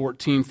section,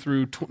 14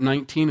 through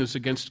 19, is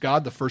against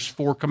God. The first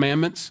 4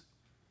 commandments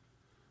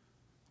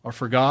are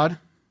for God.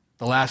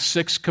 The last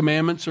 6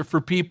 commandments are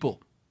for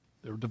people.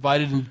 They were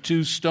divided into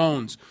 2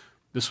 stones.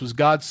 This was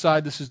God's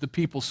side. This is the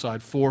people's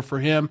side. 4 for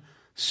him,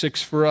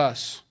 6 for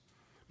us.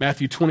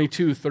 Matthew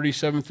 22,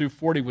 37 through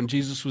 40, when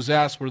Jesus was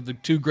asked what's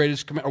the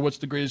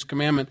greatest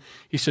commandment,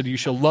 he said, you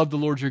shall love the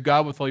Lord your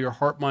God with all your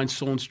heart, mind,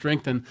 soul, and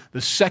strength. And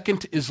the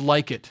second is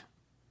like it.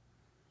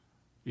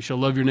 You shall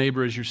love your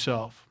neighbor as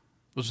yourself.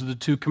 Those are the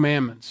 2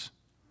 commandments.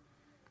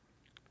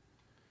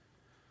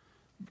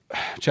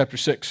 Chapter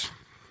 6.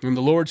 And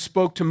the Lord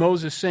spoke to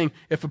Moses, saying,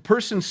 if a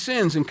person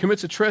sins and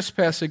commits a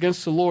trespass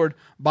against the Lord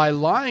by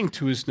lying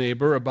to his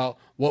neighbor about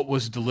what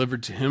was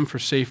delivered to him for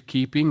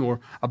safekeeping, or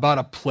about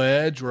a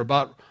pledge, or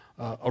about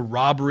a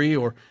robbery,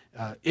 or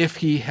if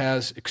he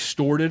has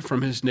extorted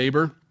from his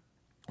neighbor,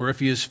 or if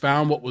he has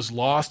found what was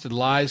lost and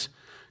lies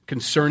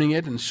concerning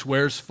it and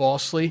swears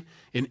falsely,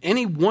 in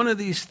any one of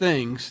these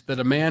things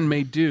that a man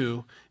may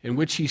do in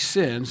which he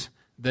sins,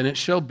 then it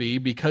shall be,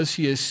 because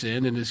he has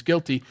sinned and is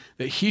guilty,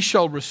 that he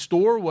shall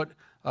restore what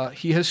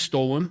he has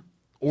stolen,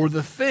 or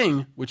the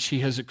thing which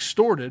he has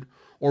extorted,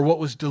 or what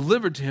was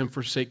delivered to him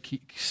for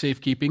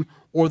safekeeping,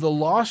 or the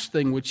lost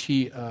thing which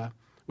he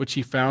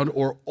found,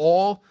 or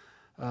all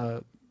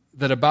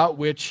that about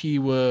which he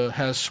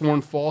has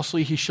sworn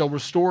falsely, he shall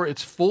restore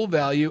its full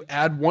value,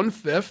 add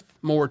 1/5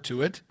 more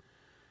to it,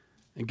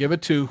 and give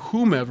it to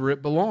whomever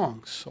it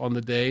belongs on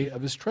the day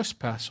of his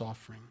trespass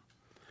offering.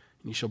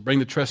 And he shall bring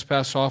the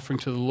trespass offering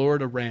to the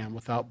Lord, a ram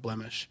without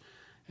blemish.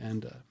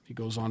 And he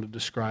goes on to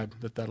describe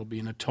that that'll be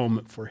an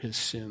atonement for his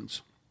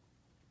sins.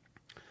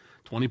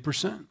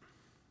 20%.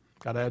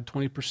 Got to add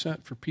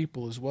 20% for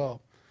people as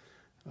well.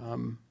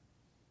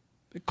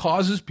 It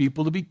causes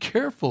people to be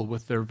careful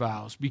with their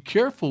vows, be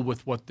careful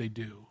with what they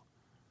do.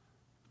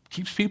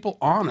 Keeps people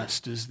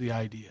honest is the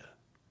idea.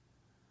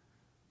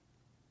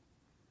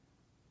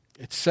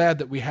 It's sad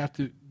that we have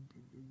to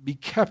be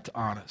kept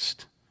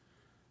honest.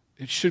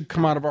 It should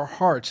come out of our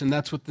hearts, and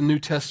that's what the New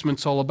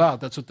Testament's all about.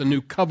 That's what the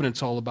New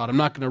Covenant's all about. I'm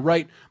not going to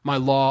write my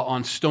law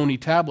on stony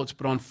tablets,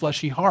 but on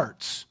fleshy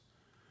hearts.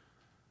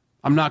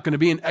 I'm not going to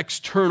be an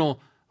external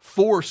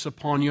force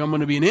upon you. I'm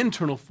going to be an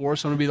internal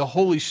force. I'm going to be the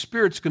Holy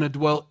Spirit's going to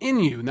dwell in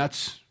you. And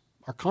that's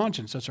our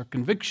conscience. That's our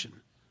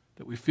conviction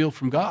that we feel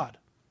from God.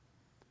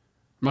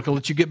 I'm not going to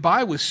let you get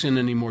by with sin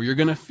anymore. You're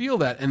going to feel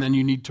that. And then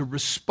you need to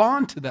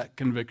respond to that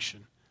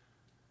conviction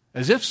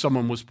as if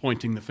someone was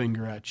pointing the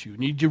finger at you. You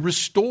need to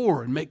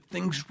restore and make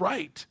things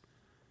right.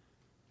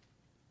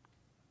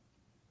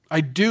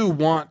 I do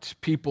want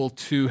people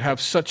to have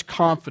such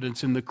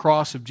confidence in the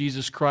cross of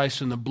Jesus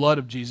Christ and the blood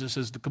of Jesus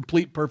as the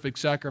complete perfect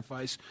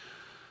sacrifice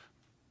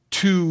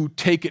to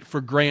take it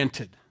for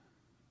granted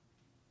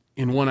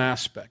in one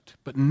aspect,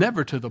 but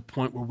never to the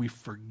point where we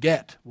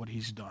forget what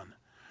he's done,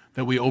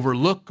 that we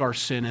overlook our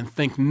sin and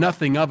think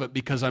nothing of it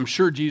because I'm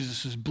sure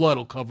Jesus' blood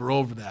will cover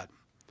over that.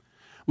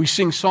 We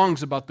sing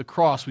songs about the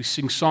cross, we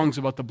sing songs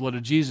about the blood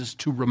of Jesus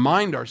to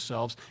remind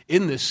ourselves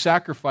in this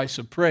sacrifice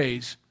of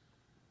praise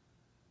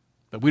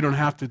that we don't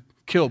have to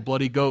kill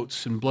bloody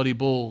goats and bloody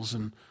bulls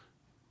and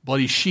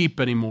bloody sheep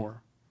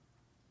anymore.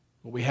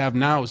 What we have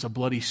now is a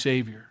bloody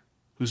Savior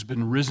who's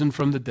been risen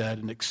from the dead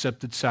and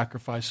accepted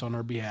sacrifice on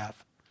our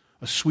behalf,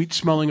 a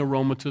sweet-smelling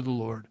aroma to the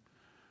Lord.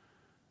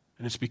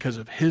 And it's because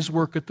of his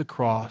work at the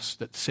cross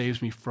that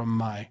saves me from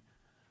my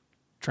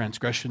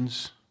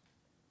transgressions,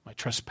 my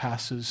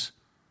trespasses,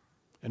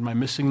 and my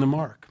missing the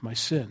mark, my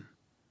sin.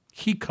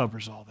 He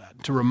covers all that.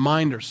 And to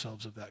remind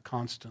ourselves of that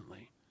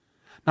constantly.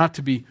 Not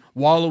to be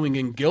wallowing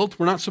in guilt.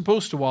 We're not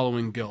supposed to wallow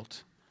in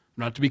guilt.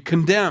 We're not to be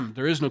condemned.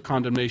 There is no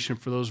condemnation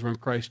for those who are in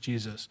Christ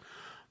Jesus.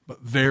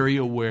 But very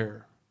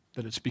aware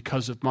that it's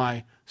because of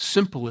my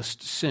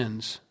simplest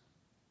sins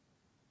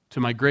to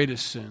my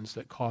greatest sins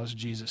that caused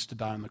Jesus to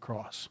die on the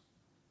cross.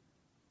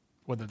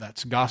 Whether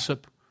that's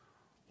gossip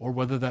or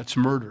whether that's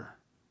murder,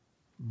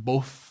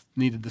 both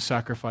needed the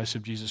sacrifice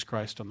of Jesus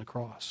Christ on the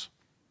cross.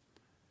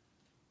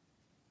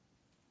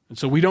 And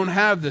so we don't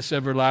have this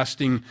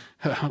everlasting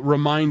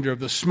reminder of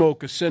the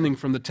smoke ascending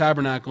from the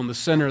tabernacle in the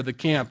center of the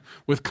camp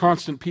with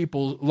constant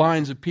people,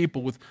 lines of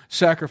people with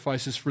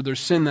sacrifices for their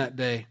sin that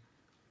day.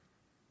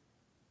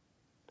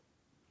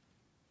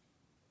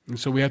 And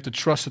so we have to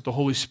trust that the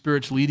Holy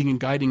Spirit's leading and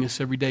guiding us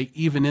every day,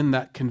 even in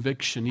that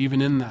conviction, even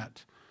in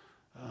that.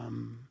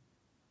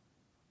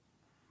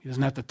 He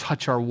doesn't have to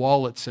touch our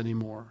wallets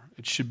anymore.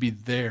 It should be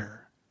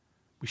there.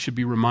 We should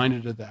be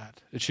reminded of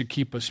that. It should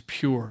keep us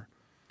pure.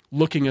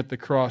 Looking at the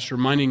cross,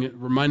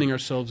 reminding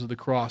ourselves of the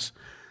cross,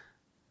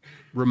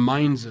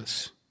 reminds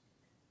us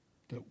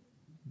that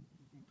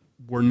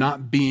we're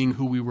not being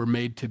who we were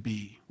made to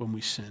be when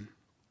we sin.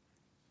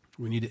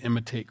 We need to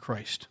imitate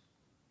Christ.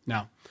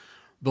 Now,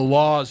 the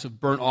laws of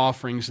burnt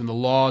offerings and the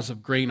laws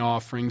of grain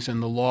offerings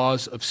and the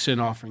laws of sin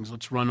offerings,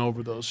 let's run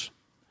over those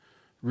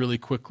really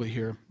quickly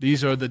here.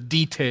 These are the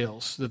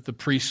details that the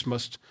priest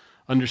must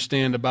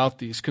understand about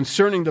these.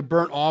 Concerning the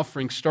burnt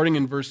offering, starting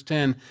in verse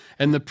 10,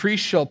 and the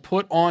priest shall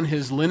put on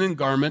his linen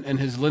garment and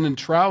his linen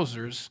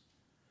trousers,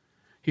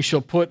 he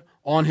shall put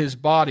on his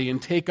body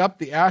and take up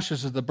the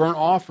ashes of the burnt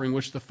offering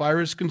which the fire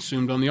has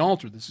consumed on the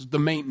altar. This is the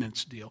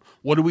maintenance deal.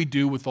 What do we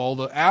do with all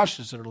the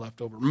ashes that are left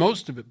over?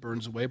 Most of it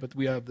burns away, but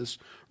we have this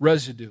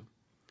residue.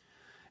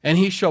 And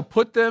he shall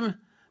put them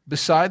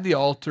beside the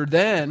altar.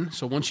 Then,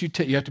 so once you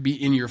have to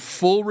be in your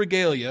full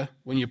regalia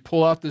when you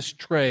pull out this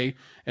tray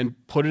and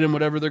put it in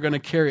whatever they're going to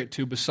carry it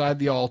to beside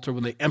the altar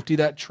when they empty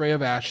that tray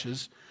of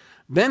ashes.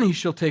 Then he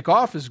shall take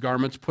off his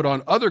garments, put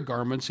on other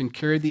garments, and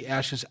carry the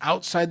ashes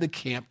outside the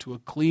camp to a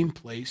clean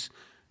place,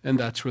 and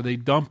that's where they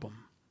dump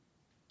them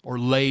or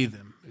lay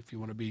them, if you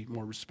want to be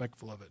more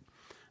respectful of it.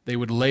 They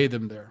would lay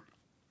them there.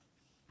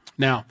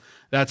 Now,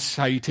 that's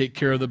how you take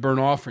care of the burnt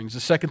offerings. The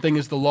second thing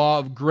is the law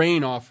of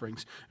grain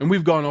offerings. And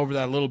we've gone over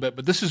that a little bit,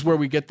 but this is where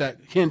we get that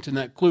hint and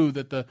that clue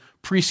that the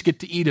priests get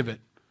to eat of it.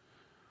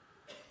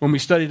 When we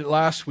studied it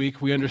last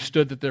week, we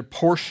understood that their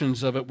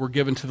portions of it were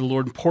given to the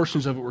Lord and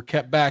portions of it were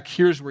kept back.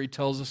 Here's where he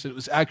tells us it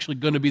was actually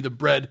going to be the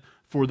bread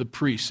for the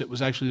priests. It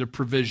was actually their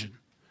provision.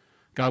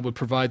 God would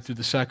provide through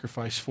the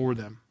sacrifice for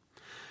them.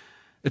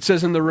 It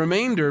says in the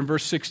remainder, in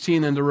verse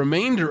 16, and the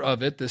remainder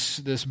of it,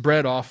 this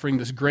bread offering,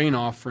 this grain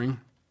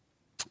offering,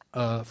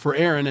 for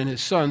Aaron and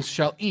his sons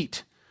shall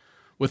eat.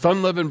 With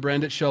unleavened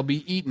bread it shall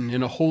be eaten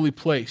in a holy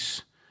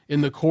place. In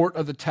the court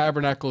of the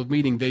tabernacle of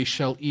meeting they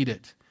shall eat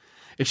it.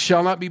 It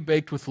shall not be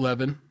baked with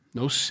leaven,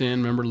 no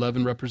sin. Remember,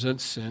 leaven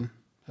represents sin.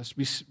 It has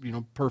to be,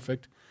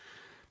 perfect.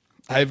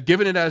 I have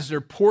given it as their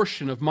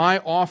portion of my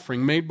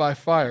offering made by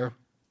fire.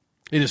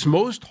 It is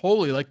most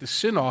holy, like the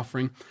sin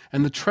offering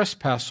and the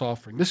trespass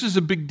offering. This is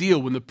a big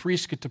deal when the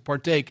priests get to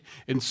partake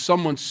in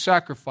someone's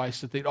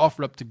sacrifice that they'd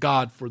offered up to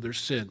God for their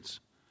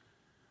sins.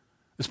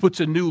 This puts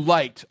a new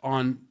light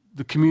on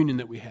the communion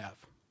that we have.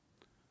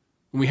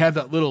 When we have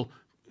that little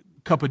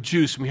cup of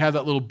juice and we have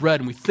that little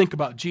bread and we think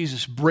about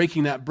Jesus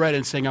breaking that bread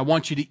and saying, I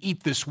want you to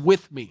eat this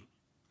with me.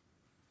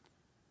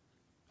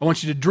 I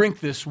want you to drink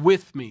this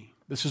with me.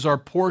 This is our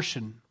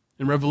portion.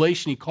 In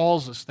Revelation, he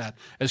calls us that.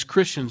 As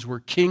Christians, we're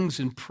kings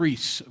and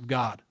priests of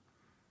God.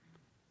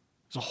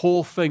 There's a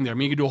whole thing there. I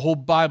mean, you could do a whole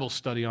Bible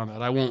study on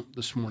that. I won't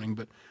this morning,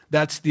 but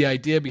that's the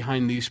idea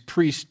behind these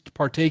priests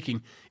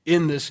partaking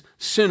in this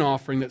sin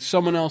offering that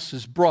someone else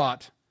has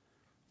brought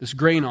this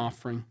grain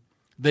offering,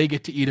 they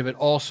get to eat of it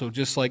also,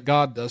 just like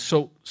God does.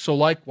 So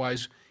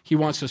likewise, he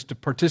wants us to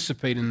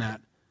participate in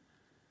that.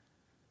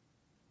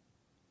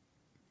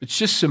 It's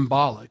just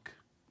symbolic.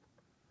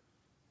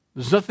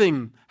 There's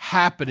nothing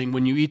happening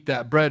when you eat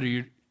that bread or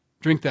you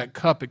drink that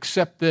cup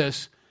except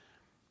this.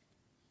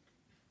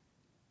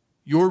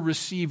 You're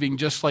receiving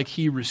just like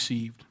he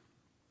received.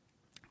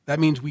 That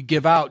means we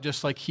give out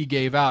just like he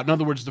gave out. In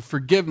other words, the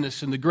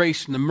forgiveness and the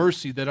grace and the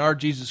mercy that our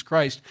Jesus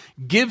Christ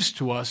gives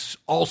to us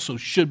also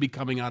should be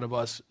coming out of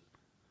us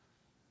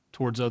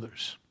towards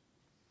others.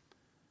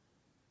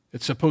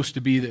 It's supposed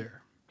to be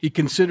there. He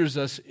considers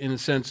us, in a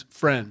sense,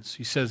 friends.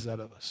 He says that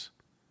of us.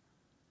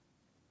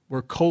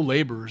 We're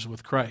co-laborers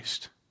with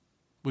Christ,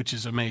 which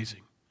is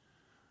amazing.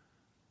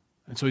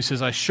 And so he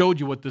says, I showed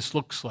you what this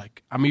looks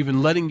like. I'm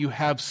even letting you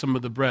have some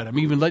of the bread. I'm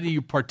even letting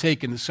you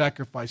partake in the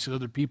sacrifice that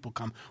other people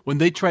come. When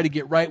they try to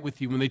get right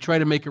with you, when they try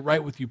to make it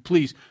right with you,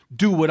 please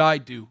do what I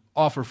do.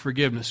 Offer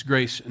forgiveness,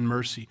 grace, and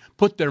mercy.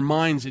 Put their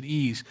minds at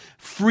ease.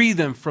 Free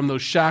them from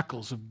those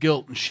shackles of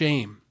guilt and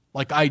shame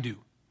like I do.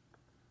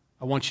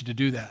 I want you to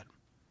do that.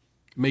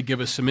 It may give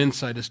us some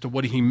insight as to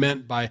what he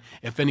meant by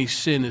if any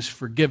sin is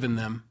forgiven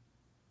them,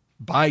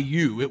 by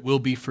you it will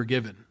be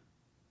forgiven.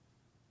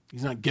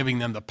 He's not giving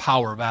them the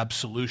power of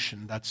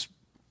absolution. That's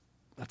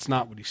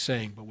not what he's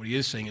saying. But what he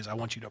is saying is, I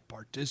want you to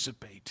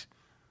participate.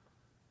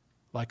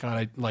 Like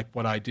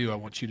what I do, I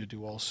want you to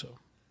do also.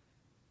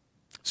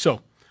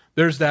 So,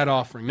 there's that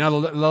offering.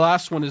 Now, the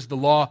last one is the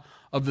law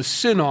of the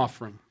sin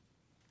offering.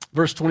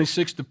 Verse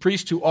 26, the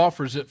priest who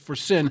offers it for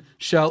sin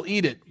shall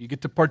eat it. You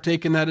get to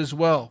partake in that as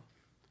well.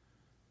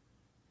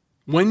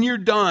 When you're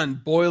done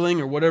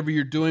boiling or whatever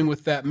you're doing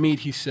with that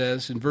meat, he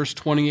says in verse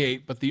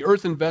 28, but the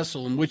earthen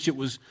vessel in which it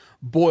was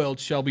boiled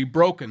shall be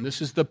broken.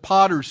 This is the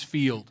potter's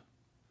field.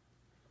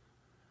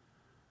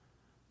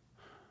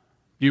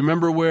 Do you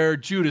remember where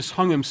Judas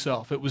hung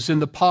himself? It was in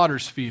the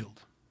potter's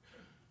field.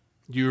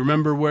 Do you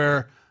remember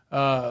where,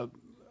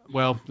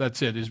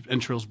 that's it. His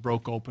entrails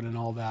broke open and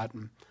all that.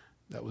 And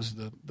that was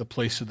the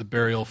place of the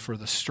burial for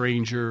the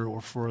stranger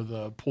or for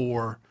the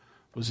poor.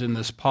 Was in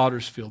this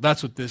potter's field.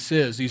 That's what this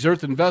is. These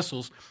earthen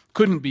vessels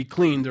couldn't be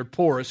cleaned. They're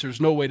porous. There's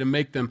no way to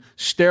make them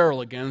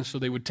sterile again. So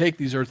they would take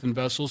these earthen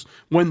vessels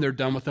when they're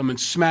done with them and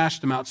smash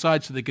them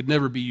outside so they could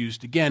never be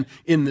used again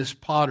in this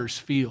potter's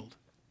field.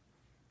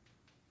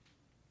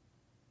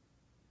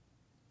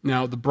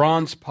 Now, the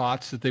bronze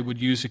pots that they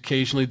would use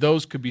occasionally,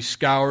 those could be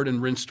scoured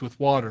and rinsed with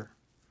water.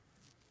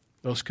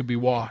 Those could be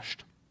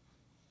washed.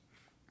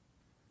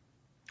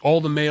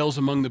 All the males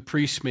among the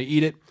priests may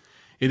eat it.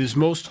 It is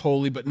most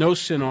holy, but no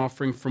sin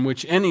offering from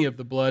which any of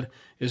the blood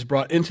is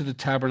brought into the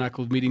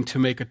tabernacle of meeting to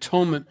make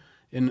atonement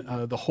in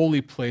the holy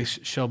place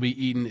shall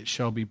be eaten. It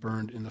shall be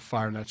burned in the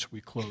fire. And that's where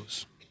we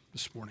close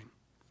this morning.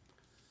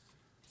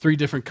 3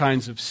 different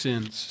kinds of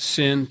sins: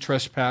 sin,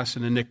 trespass,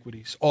 and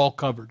iniquities, all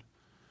covered.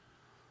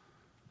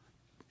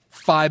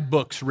 5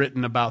 books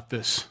written about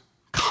this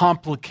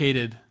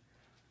complicated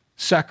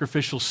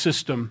sacrificial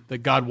system that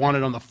God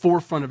wanted on the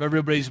forefront of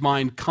everybody's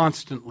mind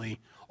constantly,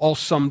 all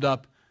summed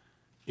up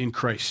in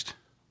Christ.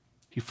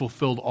 He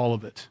fulfilled all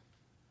of it.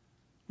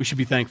 We should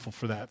be thankful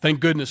for that. Thank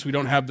goodness we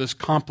don't have this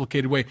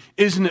complicated way.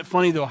 Isn't it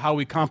funny, though, how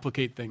we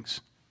complicate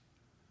things?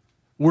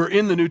 We're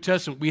in the New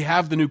Testament. We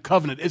have the new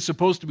covenant. It's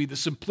supposed to be the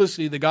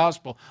simplicity of the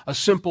gospel, a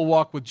simple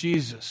walk with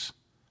Jesus.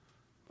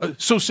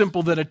 So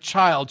simple that a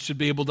child should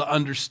be able to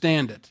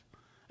understand it.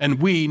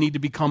 And we need to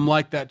become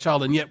like that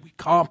child, and yet we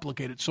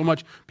complicate it so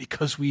much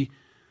because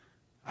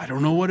I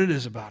don't know what it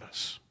is about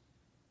us.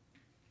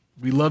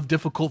 We love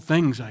difficult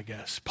things, I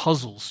guess.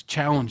 Puzzles,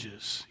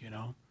 challenges,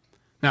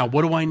 Now,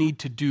 what do I need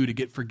to do to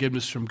get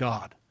forgiveness from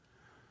God?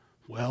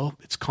 Well,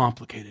 it's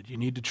complicated. You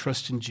need to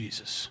trust in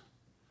Jesus.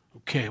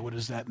 Okay, what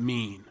does that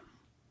mean?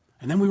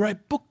 And then we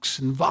write books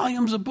and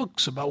volumes of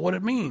books about what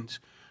it means.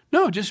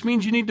 No, it just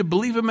means you need to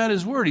believe him at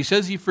his word. He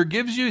says he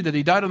forgives you, that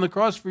he died on the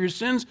cross for your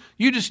sins.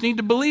 You just need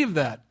to believe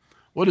that.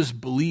 What does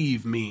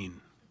believe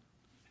mean?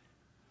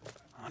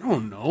 I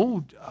don't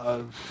know.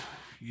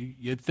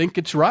 You'd think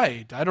it's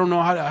right. I don't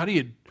know how do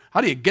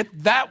you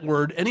get that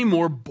word any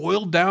more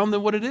boiled down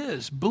than what it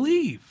is?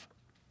 Believe.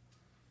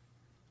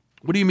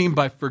 What do you mean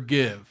by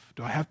forgive?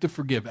 Do I have to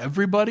forgive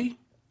everybody?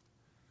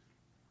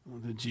 Well,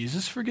 did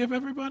Jesus forgive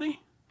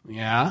everybody?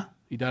 Yeah,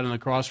 he died on the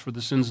cross for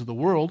the sins of the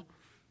world.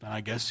 Then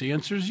I guess the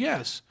answer is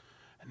yes.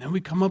 And then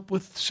we come up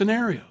with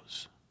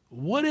scenarios.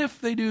 What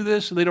if they do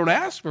this and they don't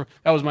ask for?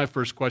 That was my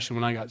first question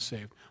when I got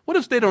saved. What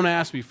if they don't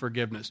ask me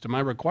forgiveness? Am I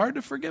required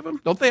to forgive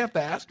them? Don't they have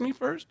to ask me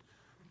first?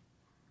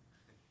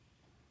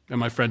 And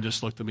my friend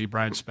just looked at me,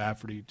 Brian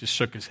Spafford, he just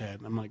shook his head.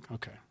 And I'm like,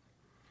 okay.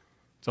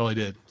 That's all he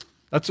did.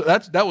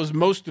 That was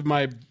most of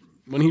my,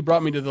 when he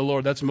brought me to the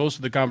Lord, that's most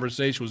of the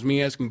conversation was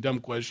me asking dumb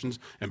questions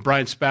and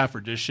Brian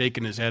Spafford just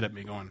shaking his head at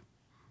me going,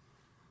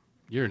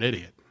 you're an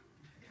idiot.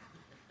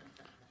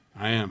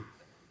 I am.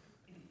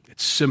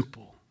 It's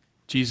simple.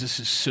 Jesus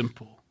is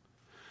simple.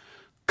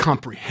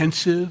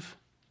 Comprehensive,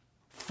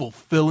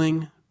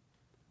 fulfilling,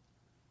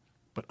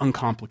 but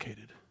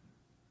uncomplicated.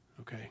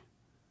 Okay?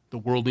 The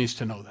world needs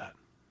to know that.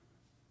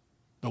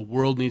 The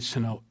world needs to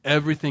know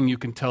everything you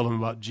can tell them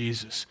about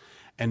Jesus.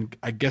 And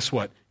guess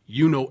what?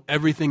 You know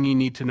everything you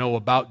need to know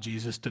about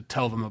Jesus to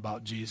tell them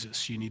about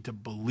Jesus. You need to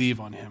believe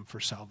on him for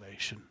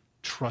salvation.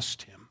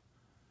 Trust him.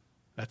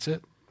 That's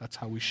it. That's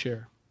how we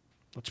share.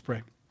 Let's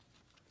pray.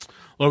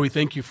 Lord, we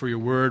thank you for your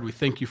word. We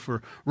thank you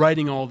for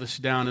writing all this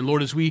down. And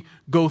Lord, as we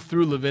go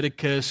through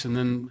Leviticus and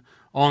then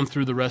on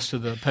through the rest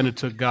of the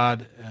Pentateuch,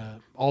 God,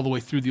 all the way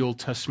through the Old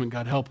Testament,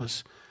 God, help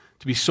us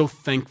to be so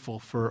thankful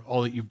for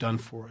all that you've done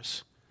for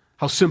us.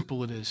 How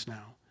simple it is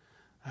now.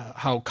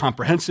 How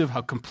comprehensive,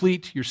 how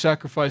complete your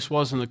sacrifice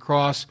was on the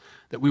cross,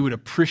 that we would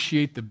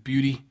appreciate the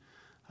beauty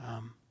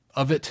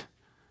of it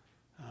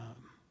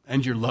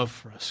and your love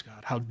for us,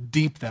 God. How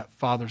deep that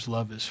Father's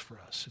love is for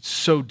us. It's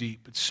so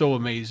deep. It's so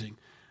amazing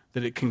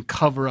that it can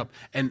cover up.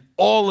 And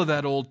all of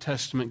that Old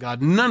Testament,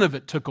 God, none of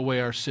it took away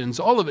our sins.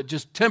 All of it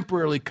just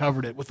temporarily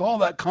covered it with all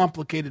that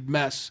complicated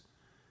mess.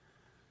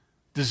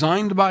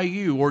 Designed by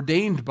you,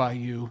 ordained by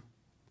you,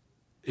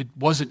 it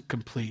wasn't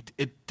complete.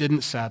 It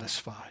didn't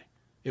satisfy.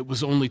 It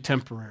was only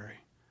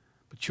temporary.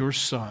 But your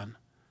Son,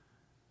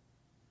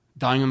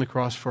 dying on the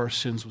cross for our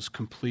sins, was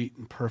complete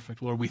and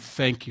perfect. Lord, we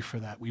thank you for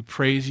that. We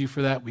praise you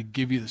for that. We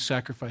give you the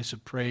sacrifice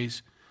of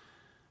praise.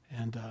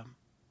 And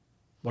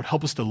Lord,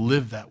 help us to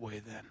live that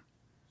way then.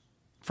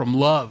 From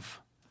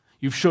love.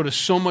 You've showed us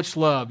so much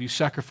love. You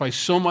sacrificed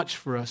so much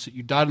for us that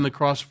you died on the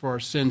cross for our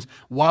sins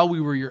while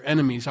we were your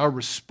enemies. Our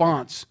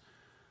response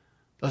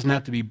doesn't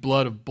have to be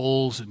blood of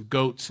bulls and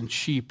goats and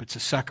sheep. It's a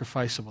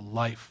sacrifice of a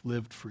life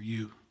lived for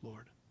you,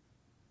 Lord.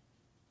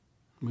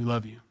 We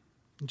love you.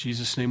 In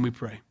Jesus' name we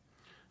pray.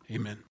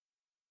 Amen.